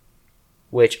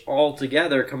 which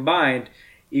altogether combined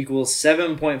equals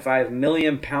 7.5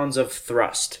 million pounds of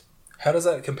thrust. How does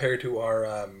that compare to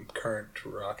our current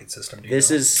rocket system? Do you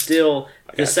This know? is still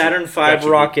got the you. Saturn Got V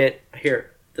you. rocket.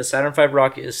 Here, the Saturn V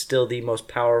rocket is still the most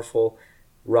powerful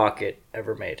rocket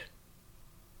ever made.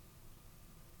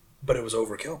 But it was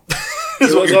overkill. It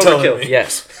Is what was you're telling overkill, me.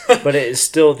 yes, but it is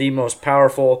still the most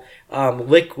powerful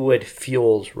liquid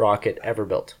fueled rocket ever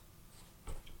built.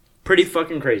 Pretty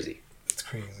fucking crazy. It's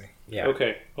crazy. Yeah.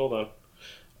 Okay, hold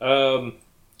on.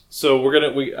 So we're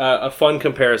gonna a fun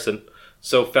comparison.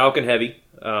 So Falcon Heavy,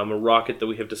 a rocket that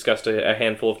we have discussed a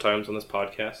handful of times on this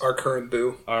podcast. Our current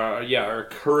boo. Our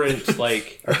current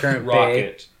Our current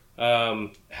rocket.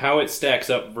 How it stacks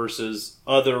up versus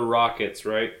other rockets,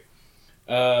 right?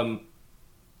 Sorry,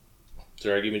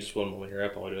 give me just one moment here. I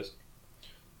apologize.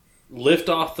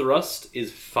 Liftoff thrust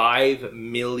is 5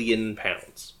 million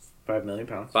pounds. 5 million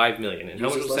pounds. 5 million. And how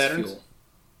much Uses was less Saturn's? fuel.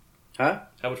 Huh?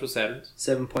 How much was Saturn's?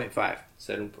 7.5.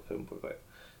 7.5.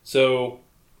 So,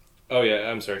 oh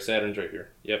yeah, I'm sorry. Saturn's right here.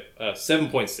 Yep,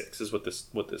 7.6 is what this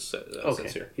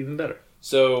says here. Even better.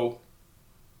 So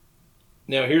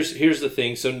now here's the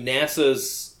thing. So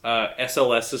NASA's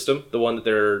SLS system, the one that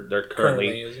they're currently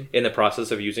Currently using. in the process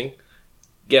of using,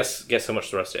 guess how much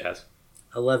thrust it has.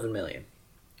 11 million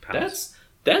pounds.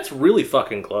 That's really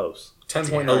fucking close.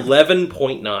 10.9.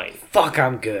 11.9. Fuck,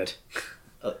 I'm good.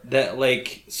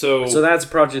 So that's a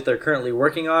project they're currently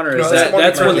working on, or No, is that's that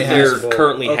that's one what that they currently has-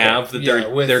 currently Okay. have that Yeah,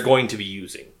 with- they're going to be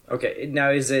using. Okay,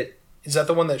 now is it? Is that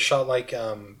the one that shot like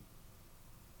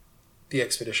the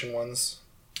expedition ones?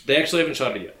 They actually haven't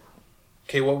shot it yet.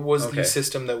 Okay, what was Okay. the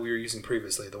system that we were using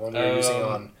previously? The one we were using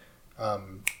on.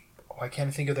 I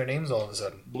can't think of their names all of a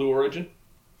sudden. Blue Origin?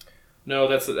 No,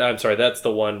 I'm sorry. That's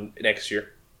the one next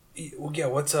year. Well, yeah,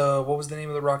 what was the name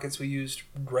of the rockets we used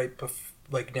right before?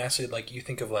 Like NASA, like you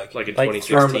think of like Like in Like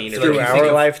 2016 through through you or think our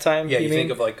of- lifetime? yeah, you mean?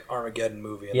 think of like Armageddon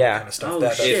movie and Yeah. that kind of stuff. Oh,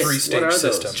 that shit. 3-stage What are those?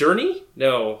 system. Journey?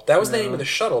 No. That was the No. name of the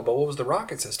shuttle, but what was the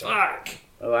rocket system? Fuck.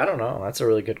 Oh, I don't know. That's a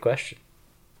really good question.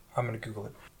 I'm gonna Google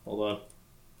it. Hold on.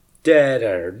 Dead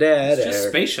air, dead It's just air.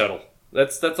 space shuttle.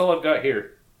 That's all I've got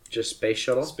here. Just space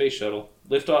shuttle? Space shuttle.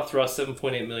 Liftoff thrust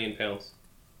 7.8 million pounds.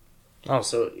 Oh,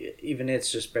 so even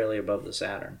it's just barely above the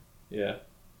Saturn. Yeah.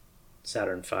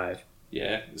 Saturn V.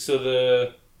 Yeah.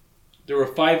 So there were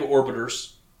 5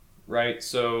 orbiters, right?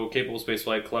 So capable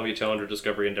spaceflight: Columbia, Challenger,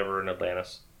 Discovery, Endeavour, and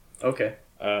Atlantis. Okay.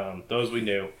 Those we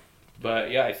knew.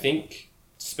 But yeah, I think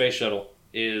Space Shuttle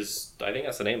I think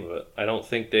that's the name of it. I don't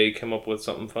think they come up with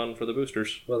something fun for the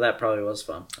boosters. Well, that probably was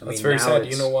fun. That's very now sad.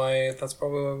 it's- You know why? That's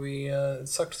probably why we it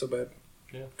sucked so bad.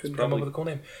 Yeah, Couldn't come up with a cool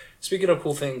name. Speaking of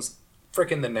cool things,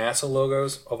 frickin' the NASA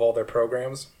logos of all their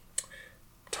programs,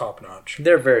 top notch.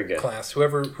 They're very good. Class.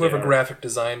 Whoever They are. graphic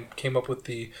design came up with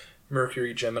the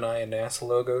Mercury, Gemini, and NASA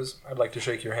logos, I'd like to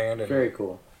shake your hand and Very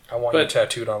cool. I want you But-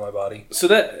 tattooed on my body. So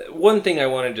that one thing I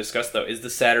want to discuss though is the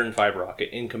Saturn V rocket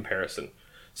in comparison.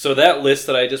 So that list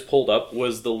that I just pulled up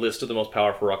was the list of the most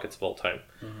powerful rockets of all time.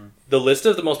 Mm-hmm. The list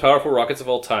of the most powerful rockets of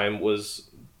all time was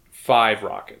 5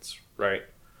 rockets, right?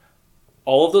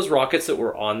 All of those rockets that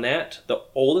were on that, the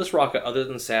oldest rocket other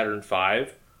than Saturn V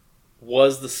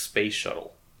was the Space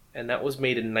Shuttle, and that was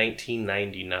made in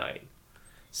 1999.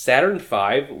 Saturn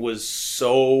V was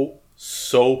so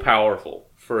powerful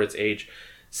for its age.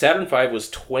 Saturn V was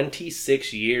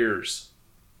 26 years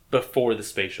before the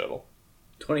Space Shuttle.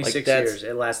 26 that's- years.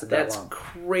 It lasted that That's long.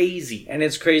 crazy. And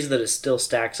it's crazy that it still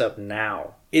stacks up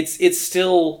now. It's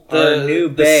still Our the, new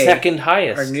the bay- second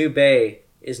highest. Our new bay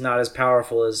is not as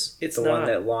powerful as It's the one not.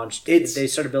 that launched. It's- They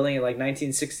started building it like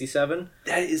 1967.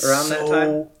 That is around that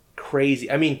time?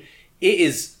 crazy. I mean, it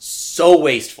is so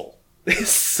wasteful.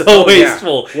 It's so Oh, yeah.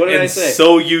 wasteful. What did and I say?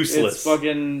 so useless. It's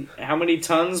fucking how many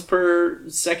tons per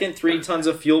second? 3 tons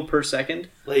of fuel per second.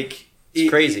 like It's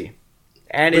crazy,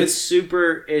 and but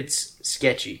it's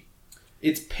sketchy.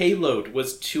 Its payload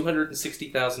was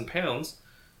 260,000 pounds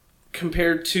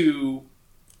compared to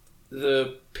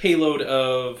the payload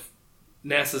of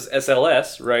NASA's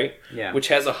SLS, right? Yeah, Which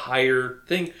has a higher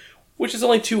thing, which is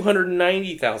only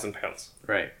 290,000 pounds.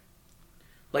 right.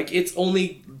 Like, it's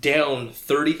only down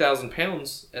 30,000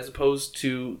 pounds as opposed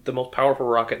to the most powerful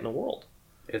rocket in the world.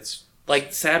 It's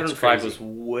Like, Saturn It's V crazy. was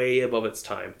way above its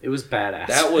time. it was badass.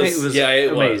 That was,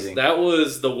 it amazing. was. That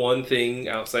was the one thing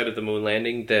outside of the moon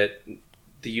landing that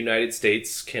the United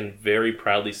States can very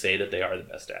proudly say that they are the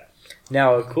best at.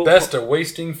 Now a cool Best at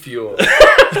wasting fuel.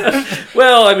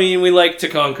 Well, I mean, we like to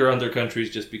conquer other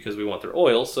countries just because we want their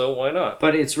oil, so why not?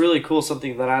 But it's really cool.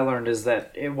 Something that I learned is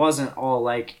that it wasn't all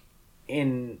like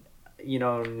in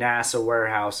NASA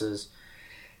warehouses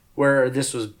where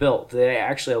this was built. They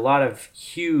actually, a lot of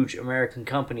huge American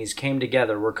companies came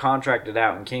together, were contracted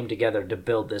out, and came together to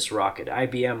build this rocket.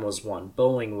 IBM was one.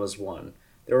 Boeing was one.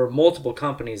 There were multiple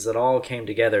companies that all came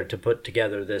together to put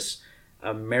together this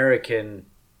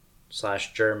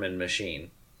American/German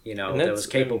machine. And That that's- was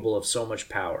capable of so much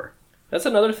power. That's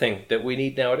another thing that we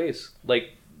need nowadays.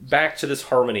 Like, back to this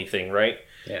Harmony thing, right?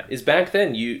 Yeah. Is back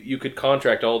then you could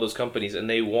contract all those companies and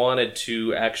they wanted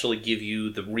to actually give you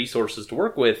the resources to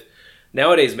work with.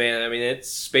 Nowadays, man, I mean,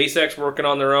 it's SpaceX working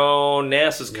on their own.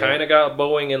 NASA's kind of got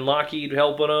Boeing and Lockheed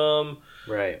helping them.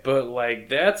 Right. But, like,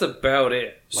 that's about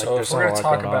it. Like, So there's if we're not going a to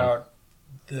lot talk going on. about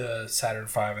the Saturn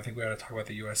V, I think we ought to talk about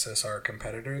the USSR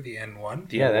competitor, the N1.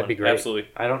 The Yeah, N1, that'd be great. Absolutely.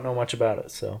 I don't know much about it,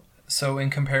 so. So in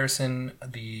comparison,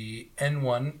 the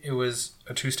N1, it was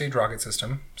a 2-stage rocket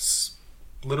system,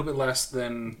 a little bit less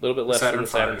than A little bit less Saturn than the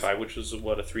Saturn V. V, which was,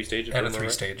 what, a 3-stage? if I and a remember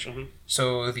right? 3-stage. Mhm.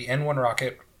 So the N1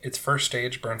 rocket, its first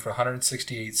stage burned for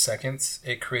 168 seconds.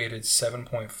 It created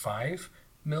 7.5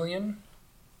 million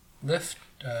lift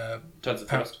Tons of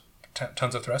pound- thrust.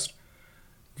 tons of thrust.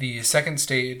 The second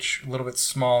stage, a little bit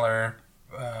smaller,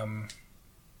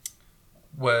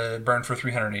 was burned for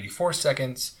 384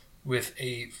 seconds with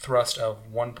a thrust of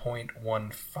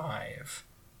 1.15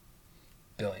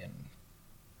 billion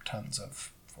tons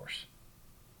of force.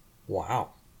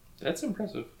 Wow. That's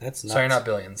impressive. That's nuts. Sorry, not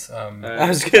billions. I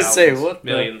was gonna say, thousands, what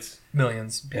the- millions.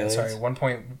 Millions. Yeah, Millions? sorry,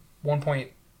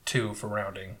 1.2 for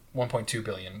rounding. 1.2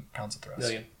 billion pounds of thrust.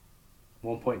 Million.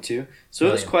 1.2. So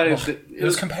it was Million. quite a Well, bit. It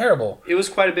was comparable. It was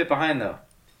quite a bit behind though.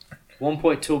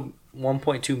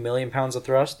 1.2 million pounds of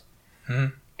thrust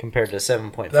Mhm. compared to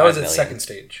 7.5. That was its million. second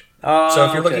stage. Oh, So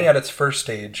if you're looking okay. at its first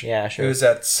stage, Yeah, sure. it was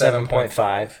at 7.5.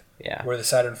 7.5, Yeah, where the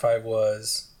Saturn V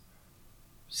was.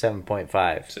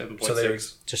 7.5. 7.6. So they were-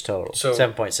 Just total. So-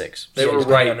 7.6. They were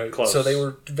depending right on- close. So they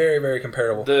were very, very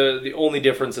comparable. The only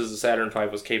difference is the Saturn V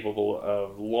was capable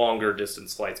of longer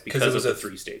distance flights because it was of a the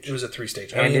 3-stage. It was a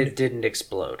 3-stage. And it didn't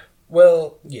explode.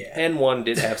 well, yeah. N1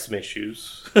 did have some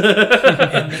issues.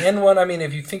 And the N1, I mean,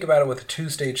 if you think about it with a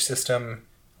 2-stage system,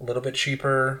 a little bit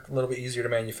cheaper, a little bit easier to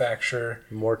manufacture.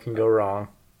 More can go wrong.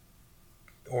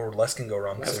 or less can go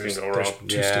wrong. Less There's can go wrong.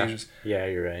 two Yeah. stages. Yeah,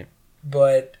 you're right.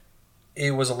 But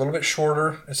it was a little bit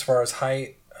shorter as far as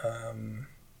height.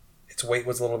 Its weight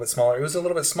was a little bit smaller. It was a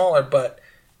little bit smaller, but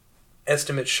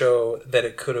estimates show that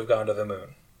it could have gone to the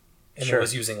moon. And Sure. it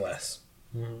was using less.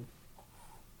 Mhm.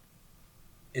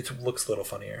 It looks a little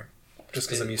funnier. Just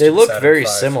because I'm used They to the look Saturn very V.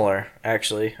 similar,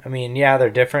 actually. I mean, yeah, they're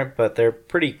different, but they're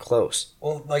pretty close.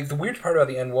 Well, like the weird part about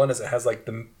the N1 is it has like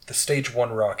the stage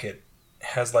 1 rocket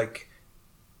has like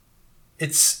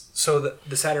it's so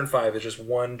the Saturn V is just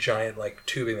one giant like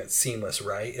tubing that's seamless,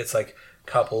 right? It's like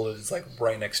coupled, it's like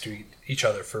right next to each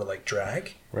other for like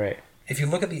drag. Right. If you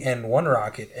look at the N1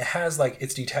 rocket, it has like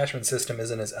its detachment system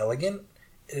isn't as elegant.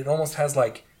 It almost has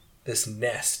like this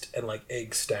nest and like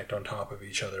eggs stacked on top of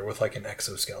each other with like an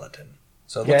exoskeleton.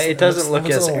 So Yeah, it doesn't look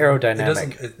as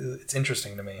aerodynamic. It's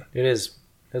interesting to me. It is.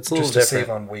 It's a little Just to different. save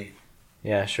on weight.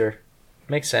 Yeah, sure.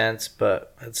 Makes sense,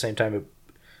 but at the same time,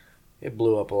 it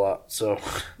blew up a lot. So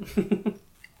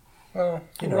Well,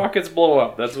 you know. Rockets blow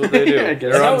up. That's what they do. I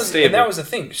guess. They're And unstable. that was the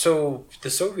thing. So the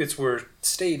Soviets were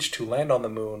staged to land on the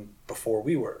moon before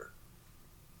we were.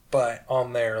 But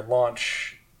on their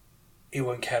launch, it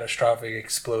went catastrophic,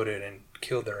 exploded, and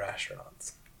killed their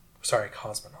astronauts. Sorry,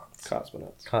 cosmonauts.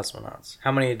 Cosmonauts.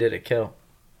 How many did it kill?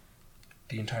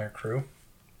 The entire crew.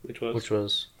 Which was? Which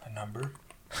was A number.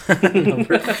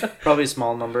 probably a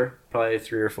small number, probably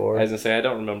 3 or 4. I was gonna say I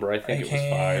don't remember. I think it was 5.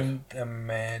 can't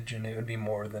imagine it would be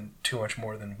too much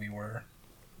more than we were.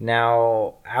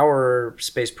 Now, our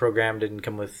space program didn't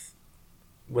come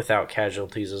without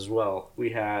casualties as well.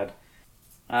 We had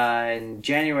in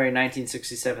January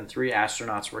 1967, 3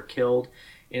 astronauts were killed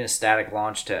in a static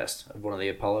launch test of one of the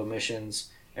Apollo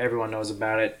missions. Everyone knows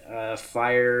about it.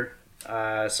 Fire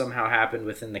somehow happened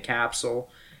within the capsule.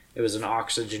 It was an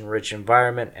oxygen-rich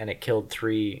environment, and it killed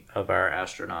 3 of our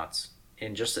astronauts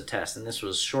in just a test. And this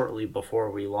was shortly before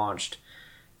we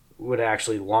would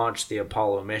actually launch the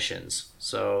Apollo missions.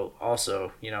 So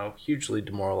also, hugely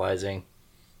demoralizing.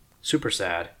 Super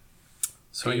sad.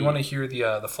 So you want to hear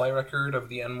the flight record of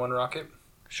the N1 rocket?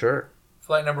 Sure.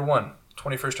 Flight number 1,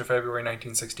 21st of February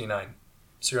 1969.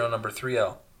 Serial number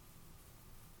 3L.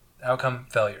 Outcome,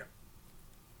 failure.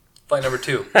 Flight number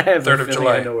 2, I have a 3rd of feeling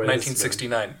July, I know where this is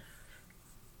 1969.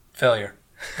 Failure.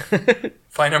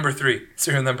 Flight number 3,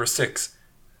 serial number 6.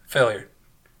 Failure.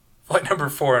 Flight number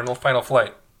 4 and final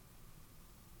flight.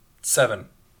 7.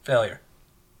 Failure.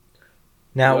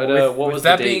 Now, What was With the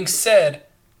that date? being said,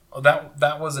 that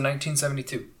was in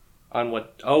 1972. On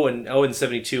what? In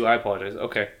 72. I apologize.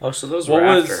 Okay. so those What were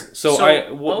was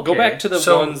after. go okay. back to the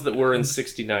So- ones that were in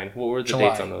 69. What were the July.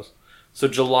 dates on those? So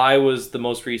July was the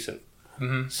most recent.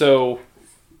 Mm-hmm. So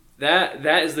that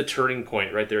is the turning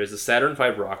point right there. Is the Saturn V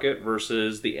rocket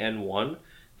versus the N1.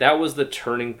 That was the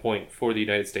turning point for the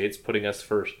United States, putting us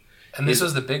first. And this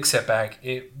was the big setback.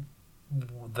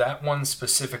 That one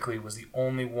specifically was the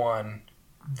only one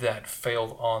that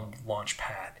failed on launch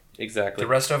pad. Exactly. The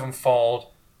rest of them failed.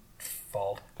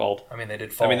 Fault. I mean, they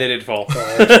did fall. I mean, they did fall.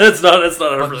 It's not. 100%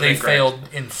 But they correct. failed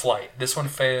in flight. This one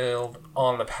failed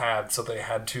on the pad, so they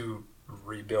had to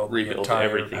rebuild the entire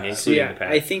everything, pad. including So yeah, the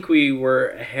pad. I think we were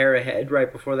a hair ahead right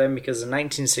before them because in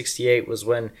 1968 was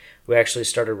when we actually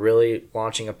started really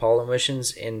launching Apollo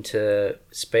missions into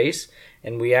space,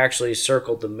 and we actually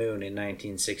circled the moon in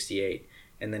 1968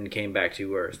 and then came back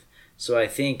to Earth. So I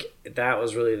think that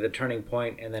was really the turning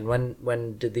point. And then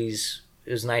when did these?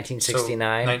 It was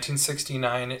 1969. So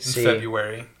 1969 in See.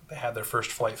 February, they had their first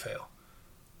flight fail.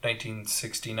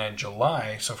 1969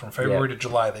 July, so from February to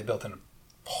July, they built a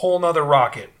whole nother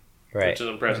rocket Right. Which is and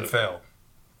impressive. failed.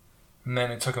 And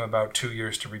then it took them about 2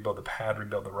 years to rebuild the pad,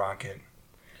 rebuild the rocket.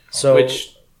 So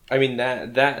Which, I mean,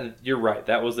 that you're right.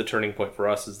 That was the turning point for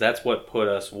us. That's what put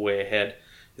us way ahead.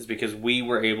 Is because we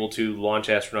were able to launch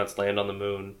astronauts land on the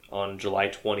moon on July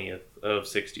 20th of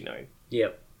 69.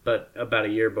 Yep. But about a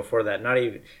year before that, not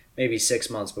even maybe 6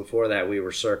 months before that, we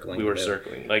were circling. We were the moon.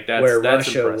 circling. Like that's Where that's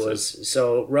Russia impressive. was.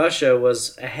 So Russia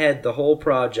was ahead the whole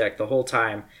project, the whole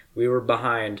time. We were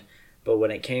behind. But when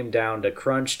it came down to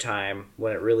crunch time,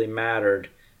 when it really mattered,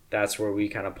 that's where we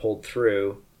kind of pulled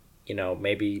through,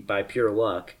 maybe by pure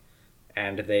luck.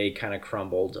 And they kind of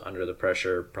crumbled under the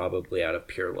pressure, probably out of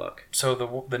pure luck. So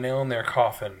the nail in their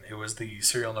coffin, it was the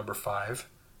serial number 5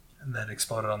 that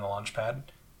exploded on the launch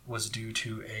pad, was due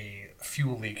to a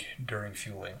fuel leak during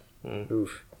fueling.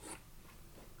 Oof.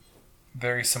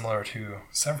 Very similar to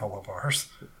several of ours.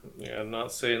 Yeah, I'm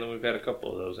not saying that we've had a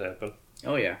couple of those happen.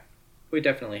 Oh, yeah. We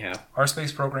definitely have. Our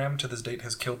space program to this date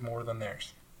has killed more than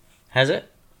theirs. Has it?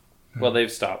 Well,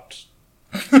 they've stopped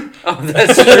Oh,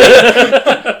 that's true.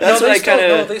 That's what I kind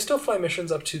No, of. they still fly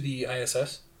missions up to the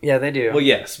ISS. Yeah, they do. Well,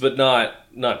 yes, but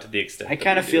not to the extent. I that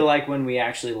kind of we feel do. like when we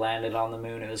actually landed on the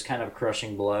moon, it was kind of a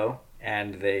crushing blow,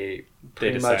 and they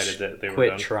pretty decided much that they were quit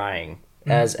done. trying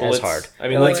Well, as let's- hard. I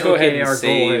mean, They're let's go ahead and our goal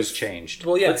save- has changed.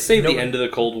 Well, yeah. Let's save the nobody- end of the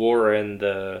Cold War and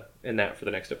that for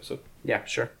the next episode. Yeah,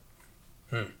 sure.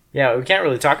 Hmm. Yeah, we can't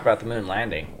really talk about the moon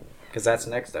landing because that's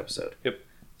the next episode. Yep.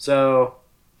 So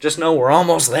just know we're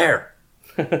almost there.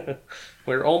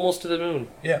 We're almost to the moon.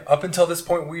 Yeah, up until this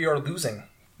point, we are losing.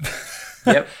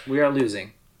 Yep, we are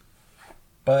losing.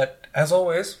 But as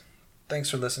always, thanks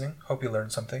for listening. Hope you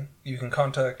learned something. You can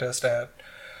contact us at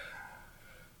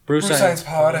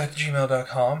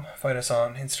BrewSciencePod@gmail.com. Find us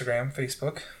on Instagram,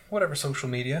 Facebook, whatever social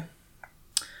media.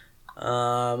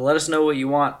 Let us know what you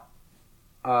want.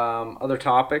 Other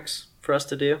topics for us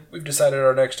to do. We've decided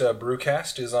our next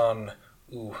brewcast is on.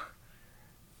 Ooh,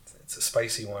 it's a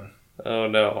spicy one. Oh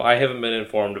no, I haven't been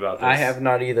informed about this. I have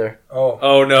not either. Oh,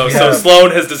 Oh no, We so have-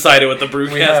 Sloan has decided what the We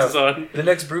brewcast have- is on. the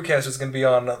next brewcast is going to be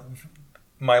on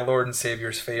my Lord and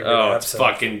Savior's favorite. Oh, it's absinthe.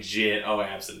 fucking gin. Oh,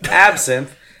 absinthe.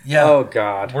 Absinthe. Yeah. Oh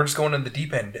God. We're just going in the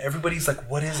deep end. Everybody's like,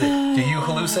 "What is it? Do you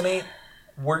hallucinate?"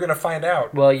 We're gonna find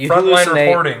out. Well, you Frontline hallucinate.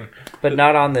 reporting. But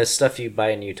not on this stuff you buy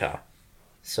in Utah. Well,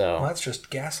 So that's just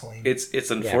gasoline.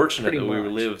 It's unfortunate pretty that we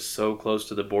much. live so close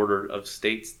to the border of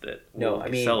states that no, will I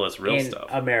mean sell us real in stuff.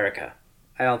 America.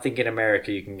 I don't think in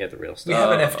America you can get the real We stuff.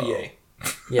 have an Oh. FDA.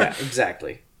 Yeah,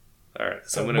 exactly. All right,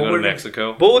 So, I'm gonna but go to we're gonna-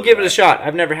 Mexico. But we'll give it a shot.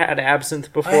 I've never had absinthe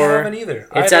I before. haven't either.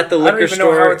 It's I at the don't- liquor I don't even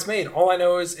know store. how it's made. All I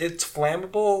know is it's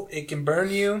flammable. It can burn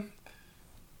you.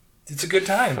 It's a good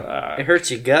time. It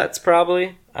hurts your guts,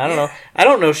 probably. I don't know. I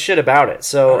don't know shit about it, I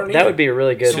so don't that either. would be a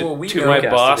really good. So what we to know- my podcast to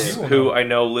boss, do. who I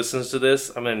know listens to this,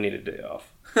 I'm gonna need a day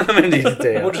off. I'm gonna need a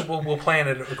day off. We'll plan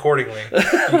it accordingly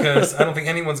because I don't think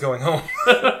anyone's going home.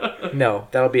 No,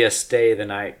 that'll be a stay the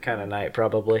night kind of night,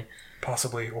 probably.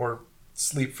 Possibly, or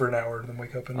sleep for an hour and then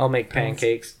wake up and I'll make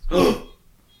pancakes.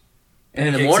 And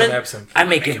in the Pancakes morning, and absinthe. I'm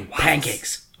making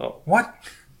pancakes. What?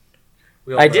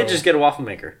 We all I did know. just get a waffle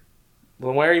maker.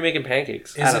 Well, why are you making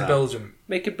pancakes? I Is don't it know. Belgium?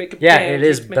 Make it Yeah, pancakes, it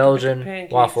is make Belgian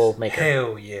pancakes. waffle maker.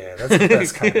 Hell yeah, that's the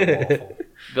best kind of waffle.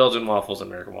 Belgian waffles and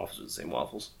American waffles are the same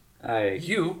waffles. I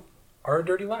You are a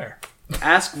dirty liar.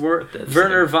 ask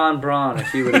Werner von Braun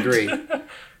if he would agree.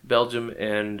 Belgium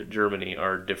and Germany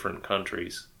are different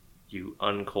countries. You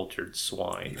uncultured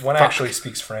swine. One actually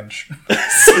speaks French.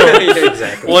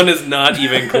 Exactly. One is not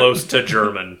even close to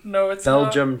German. No, it's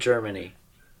Belgium, Germany.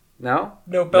 No? Not.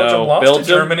 No, Belgium No, lost Belgium, to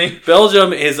Germany,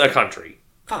 Belgium is a country.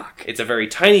 Fuck. It's a very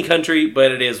tiny country,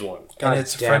 but it is one. God and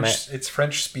it's damn French. It's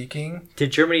French speaking.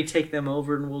 Did Germany take them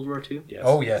over in World War II? Yes.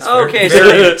 Oh yes. Okay,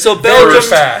 very, so very Belgium,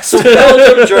 fast.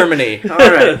 Belgium, Germany. All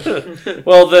right.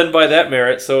 Well, then by that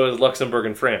merit, so is Luxembourg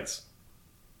and France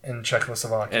In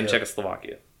Czechoslovakia and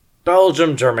Czechoslovakia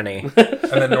Belgium, Germany. and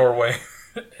then Norway,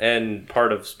 and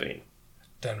part of Spain,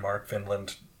 Denmark,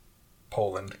 Finland,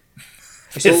 Poland,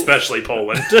 So- especially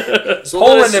Poland. So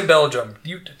Poland and Belgium.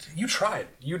 You tried.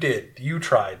 You did. You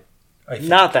tried. I think.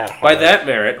 not that hard. By that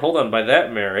merit, hold on. By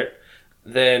that merit,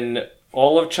 then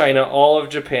all of China, all of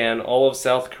Japan, all of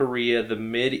South Korea, the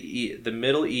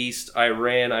Middle East,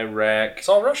 Iran, Iraq, It's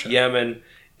all Russian. Yemen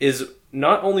is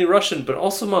not only Russian but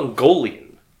also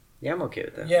Mongolian Yeah, I'm okay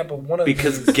with that. Yeah, but one of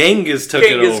because these, Genghis took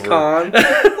Genghis it over. Khan.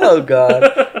 Oh God,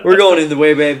 we're going in the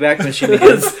way back machine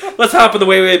again. Let's hop in the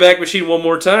way back machine one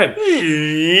more time.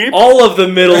 All of the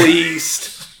Middle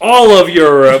East, all of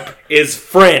Europe is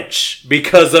French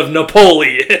because of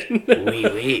Napoleon. Wee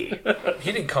wee.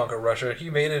 he didn't conquer Russia. He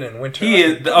made it in winter. He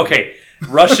is okay.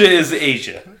 Russia is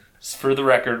Asia. For the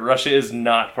record, Russia is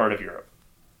not part of Europe.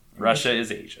 Russia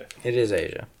is Asia. It is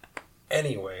Asia.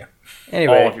 Anyway, All of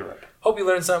Anyway, Europe. hope you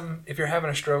learned something. If you're having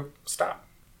a stroke, stop.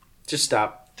 just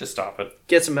stop. Just stop it.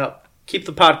 Get some help. Keep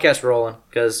the podcast rolling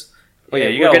because Oh, yeah,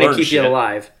 you we're gotta going to learn keep you shit.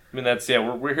 alive. I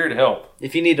mean, we're here to help.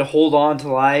 If you need to hold on to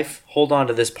life, hold on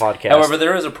to this podcast. However,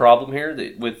 there is a problem here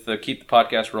with keep the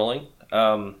podcast rolling.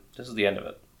 This is the end of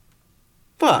it.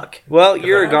 fuck. Well, If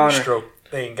you're they're a having goner. Stroke,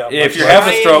 they ain't got If much you're left.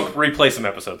 having a stroke, replay some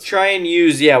episodes. Try and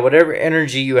use whatever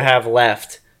energy you have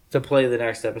left to play the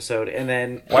next episode, and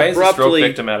then Why is the stroke abruptly,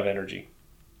 victim out of energy?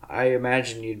 I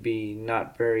imagine you'd be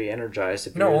not very energized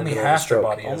if No, you're in only the middle of a half your stroke.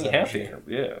 body is Only half energy.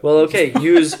 the yeah. Well, okay,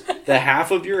 use the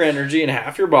half of your energy and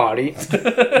half your body.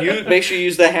 You make sure you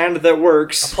use the hand that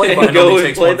works A play and button go only and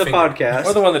takes play one the finger. podcast.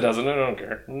 Or the one that doesn't. I don't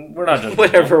care. We're not judging.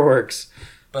 Whatever works.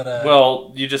 But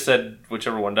Well, you just said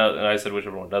whichever one does, and I said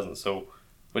whichever one doesn't. So,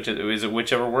 is it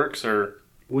whichever works, or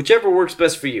Whichever works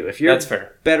best for you. If you're that's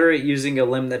fair? better at using a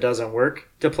limb that doesn't work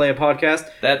to play a podcast,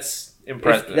 That's if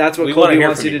impressive. that's what We wanna Colby hear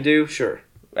wants from you to do, sure.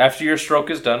 After your stroke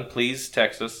is done, please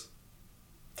text us.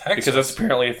 Because that's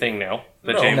apparently a thing now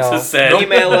that James has said.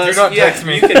 Email us. Do not text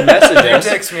me. You can message If us.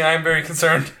 you text me, I'm very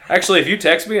concerned. Actually, if you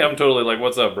text me, I'm totally like,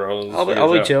 what's up, bro?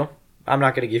 I'll be chill. I'm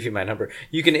not going to give you my number.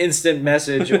 You can instant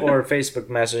message or Facebook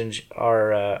message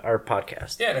our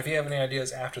podcast. Yeah, and if you have any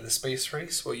ideas after the space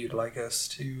race, what you'd like us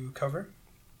to cover,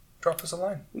 drop us a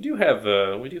line. We do have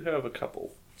a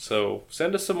couple. So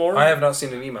send us some more. I have not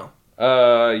seen an email.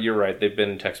 You're right. They've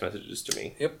been text messages to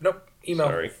me. Yep, nope. Email.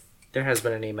 Sorry. There has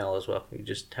been an email as well. You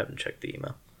just haven't checked the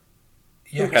email.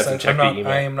 Yeah, Who hasn't because checked the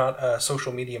email? I am not a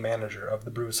social media manager of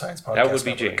the Brew of Science podcast. That would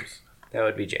be network. James, That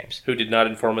would be James. who did not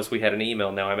inform us we had an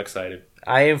email. Now I'm excited.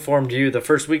 I informed you the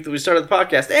first week that we started the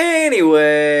podcast.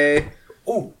 Anyway.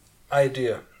 Oh,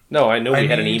 idea. No, I know we I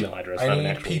had an need- email address. I not an need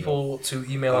actual people to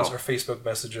email us Oh. or Facebook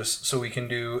message us so we can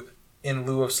do, in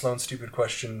lieu of Sloan's stupid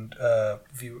question,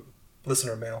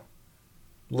 listener mail.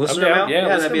 Listener email. mail? Yeah,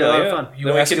 that'd be a lot of fun. You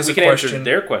Then ask we us can, a we can answer question.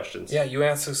 their questions. Yeah, you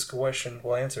ask us a question,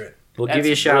 we'll answer it. We'll That's give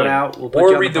you a shout brilliant. out. We'll put you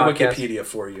Or on read the podcast. Wikipedia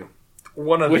for you.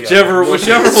 One of Whichever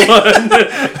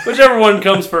the one, whichever one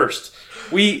comes first.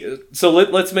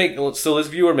 Let's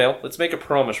viewer mail. Let's make a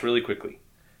promise really quickly.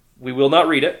 We will not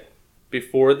read it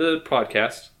before the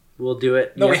podcast. We'll do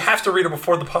it. No, Yeah. we have to read it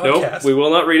before the Nope, podcast. we will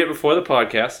not read it before the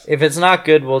podcast. If it's not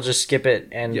good, we'll just skip it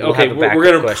and we'll Okay, have a we're backup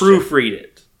going to question. proofread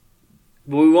it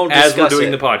We won't as discuss we're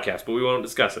doing it. the podcast, but we won't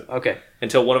discuss it Okay.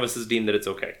 until one of us has deemed that it's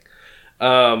okay.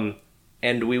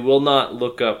 And we will not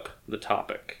look up the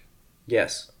topic.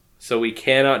 Yes. So we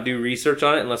cannot do research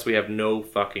on it unless we have no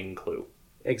fucking clue.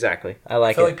 Exactly. I I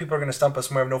like feel it. like people are going to stump us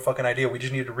and we have no fucking idea. We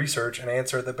just need to research and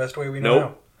answer it the best way we know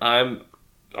Nope. I'll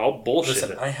how. bullshit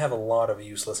Listen, it. I have a lot of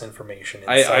useless information.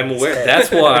 I'm this aware. head.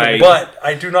 That's why. But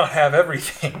I do not have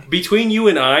everything. Between you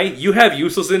and I, you have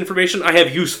useless information. I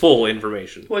have useful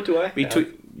information. What do I?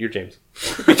 You're James.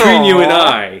 Between you and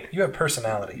I, You have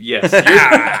personality. yes,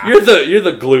 you're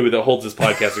the glue that holds this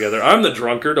podcast together. I'm the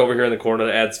drunkard over here in the corner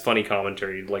that adds funny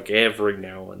commentary like every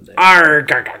now and then. Arr,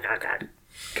 God,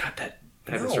 that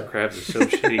No. Mr. Krabs is so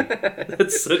shitty.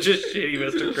 That's such a shitty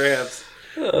Mr. Krabs.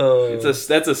 Oh.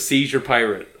 That's a seizure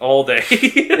pirate all day.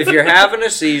 If you're having a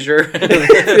seizure,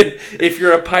 if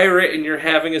you're a pirate and you're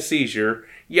having a seizure,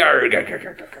 yarg.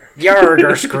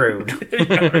 you're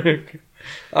screwed.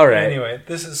 All right. Anyway,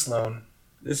 this is Sloan.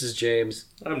 This is James.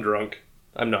 I'm drunk.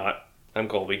 I'm not. I'm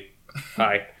Colby.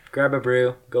 Hi. Grab a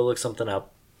brew. Go look something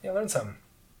up. Yeah, learn something.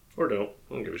 Or don't.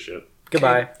 I don't give a shit.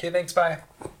 Goodbye. Okay, thanks. Bye.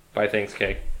 Bye, thanks,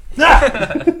 Kay.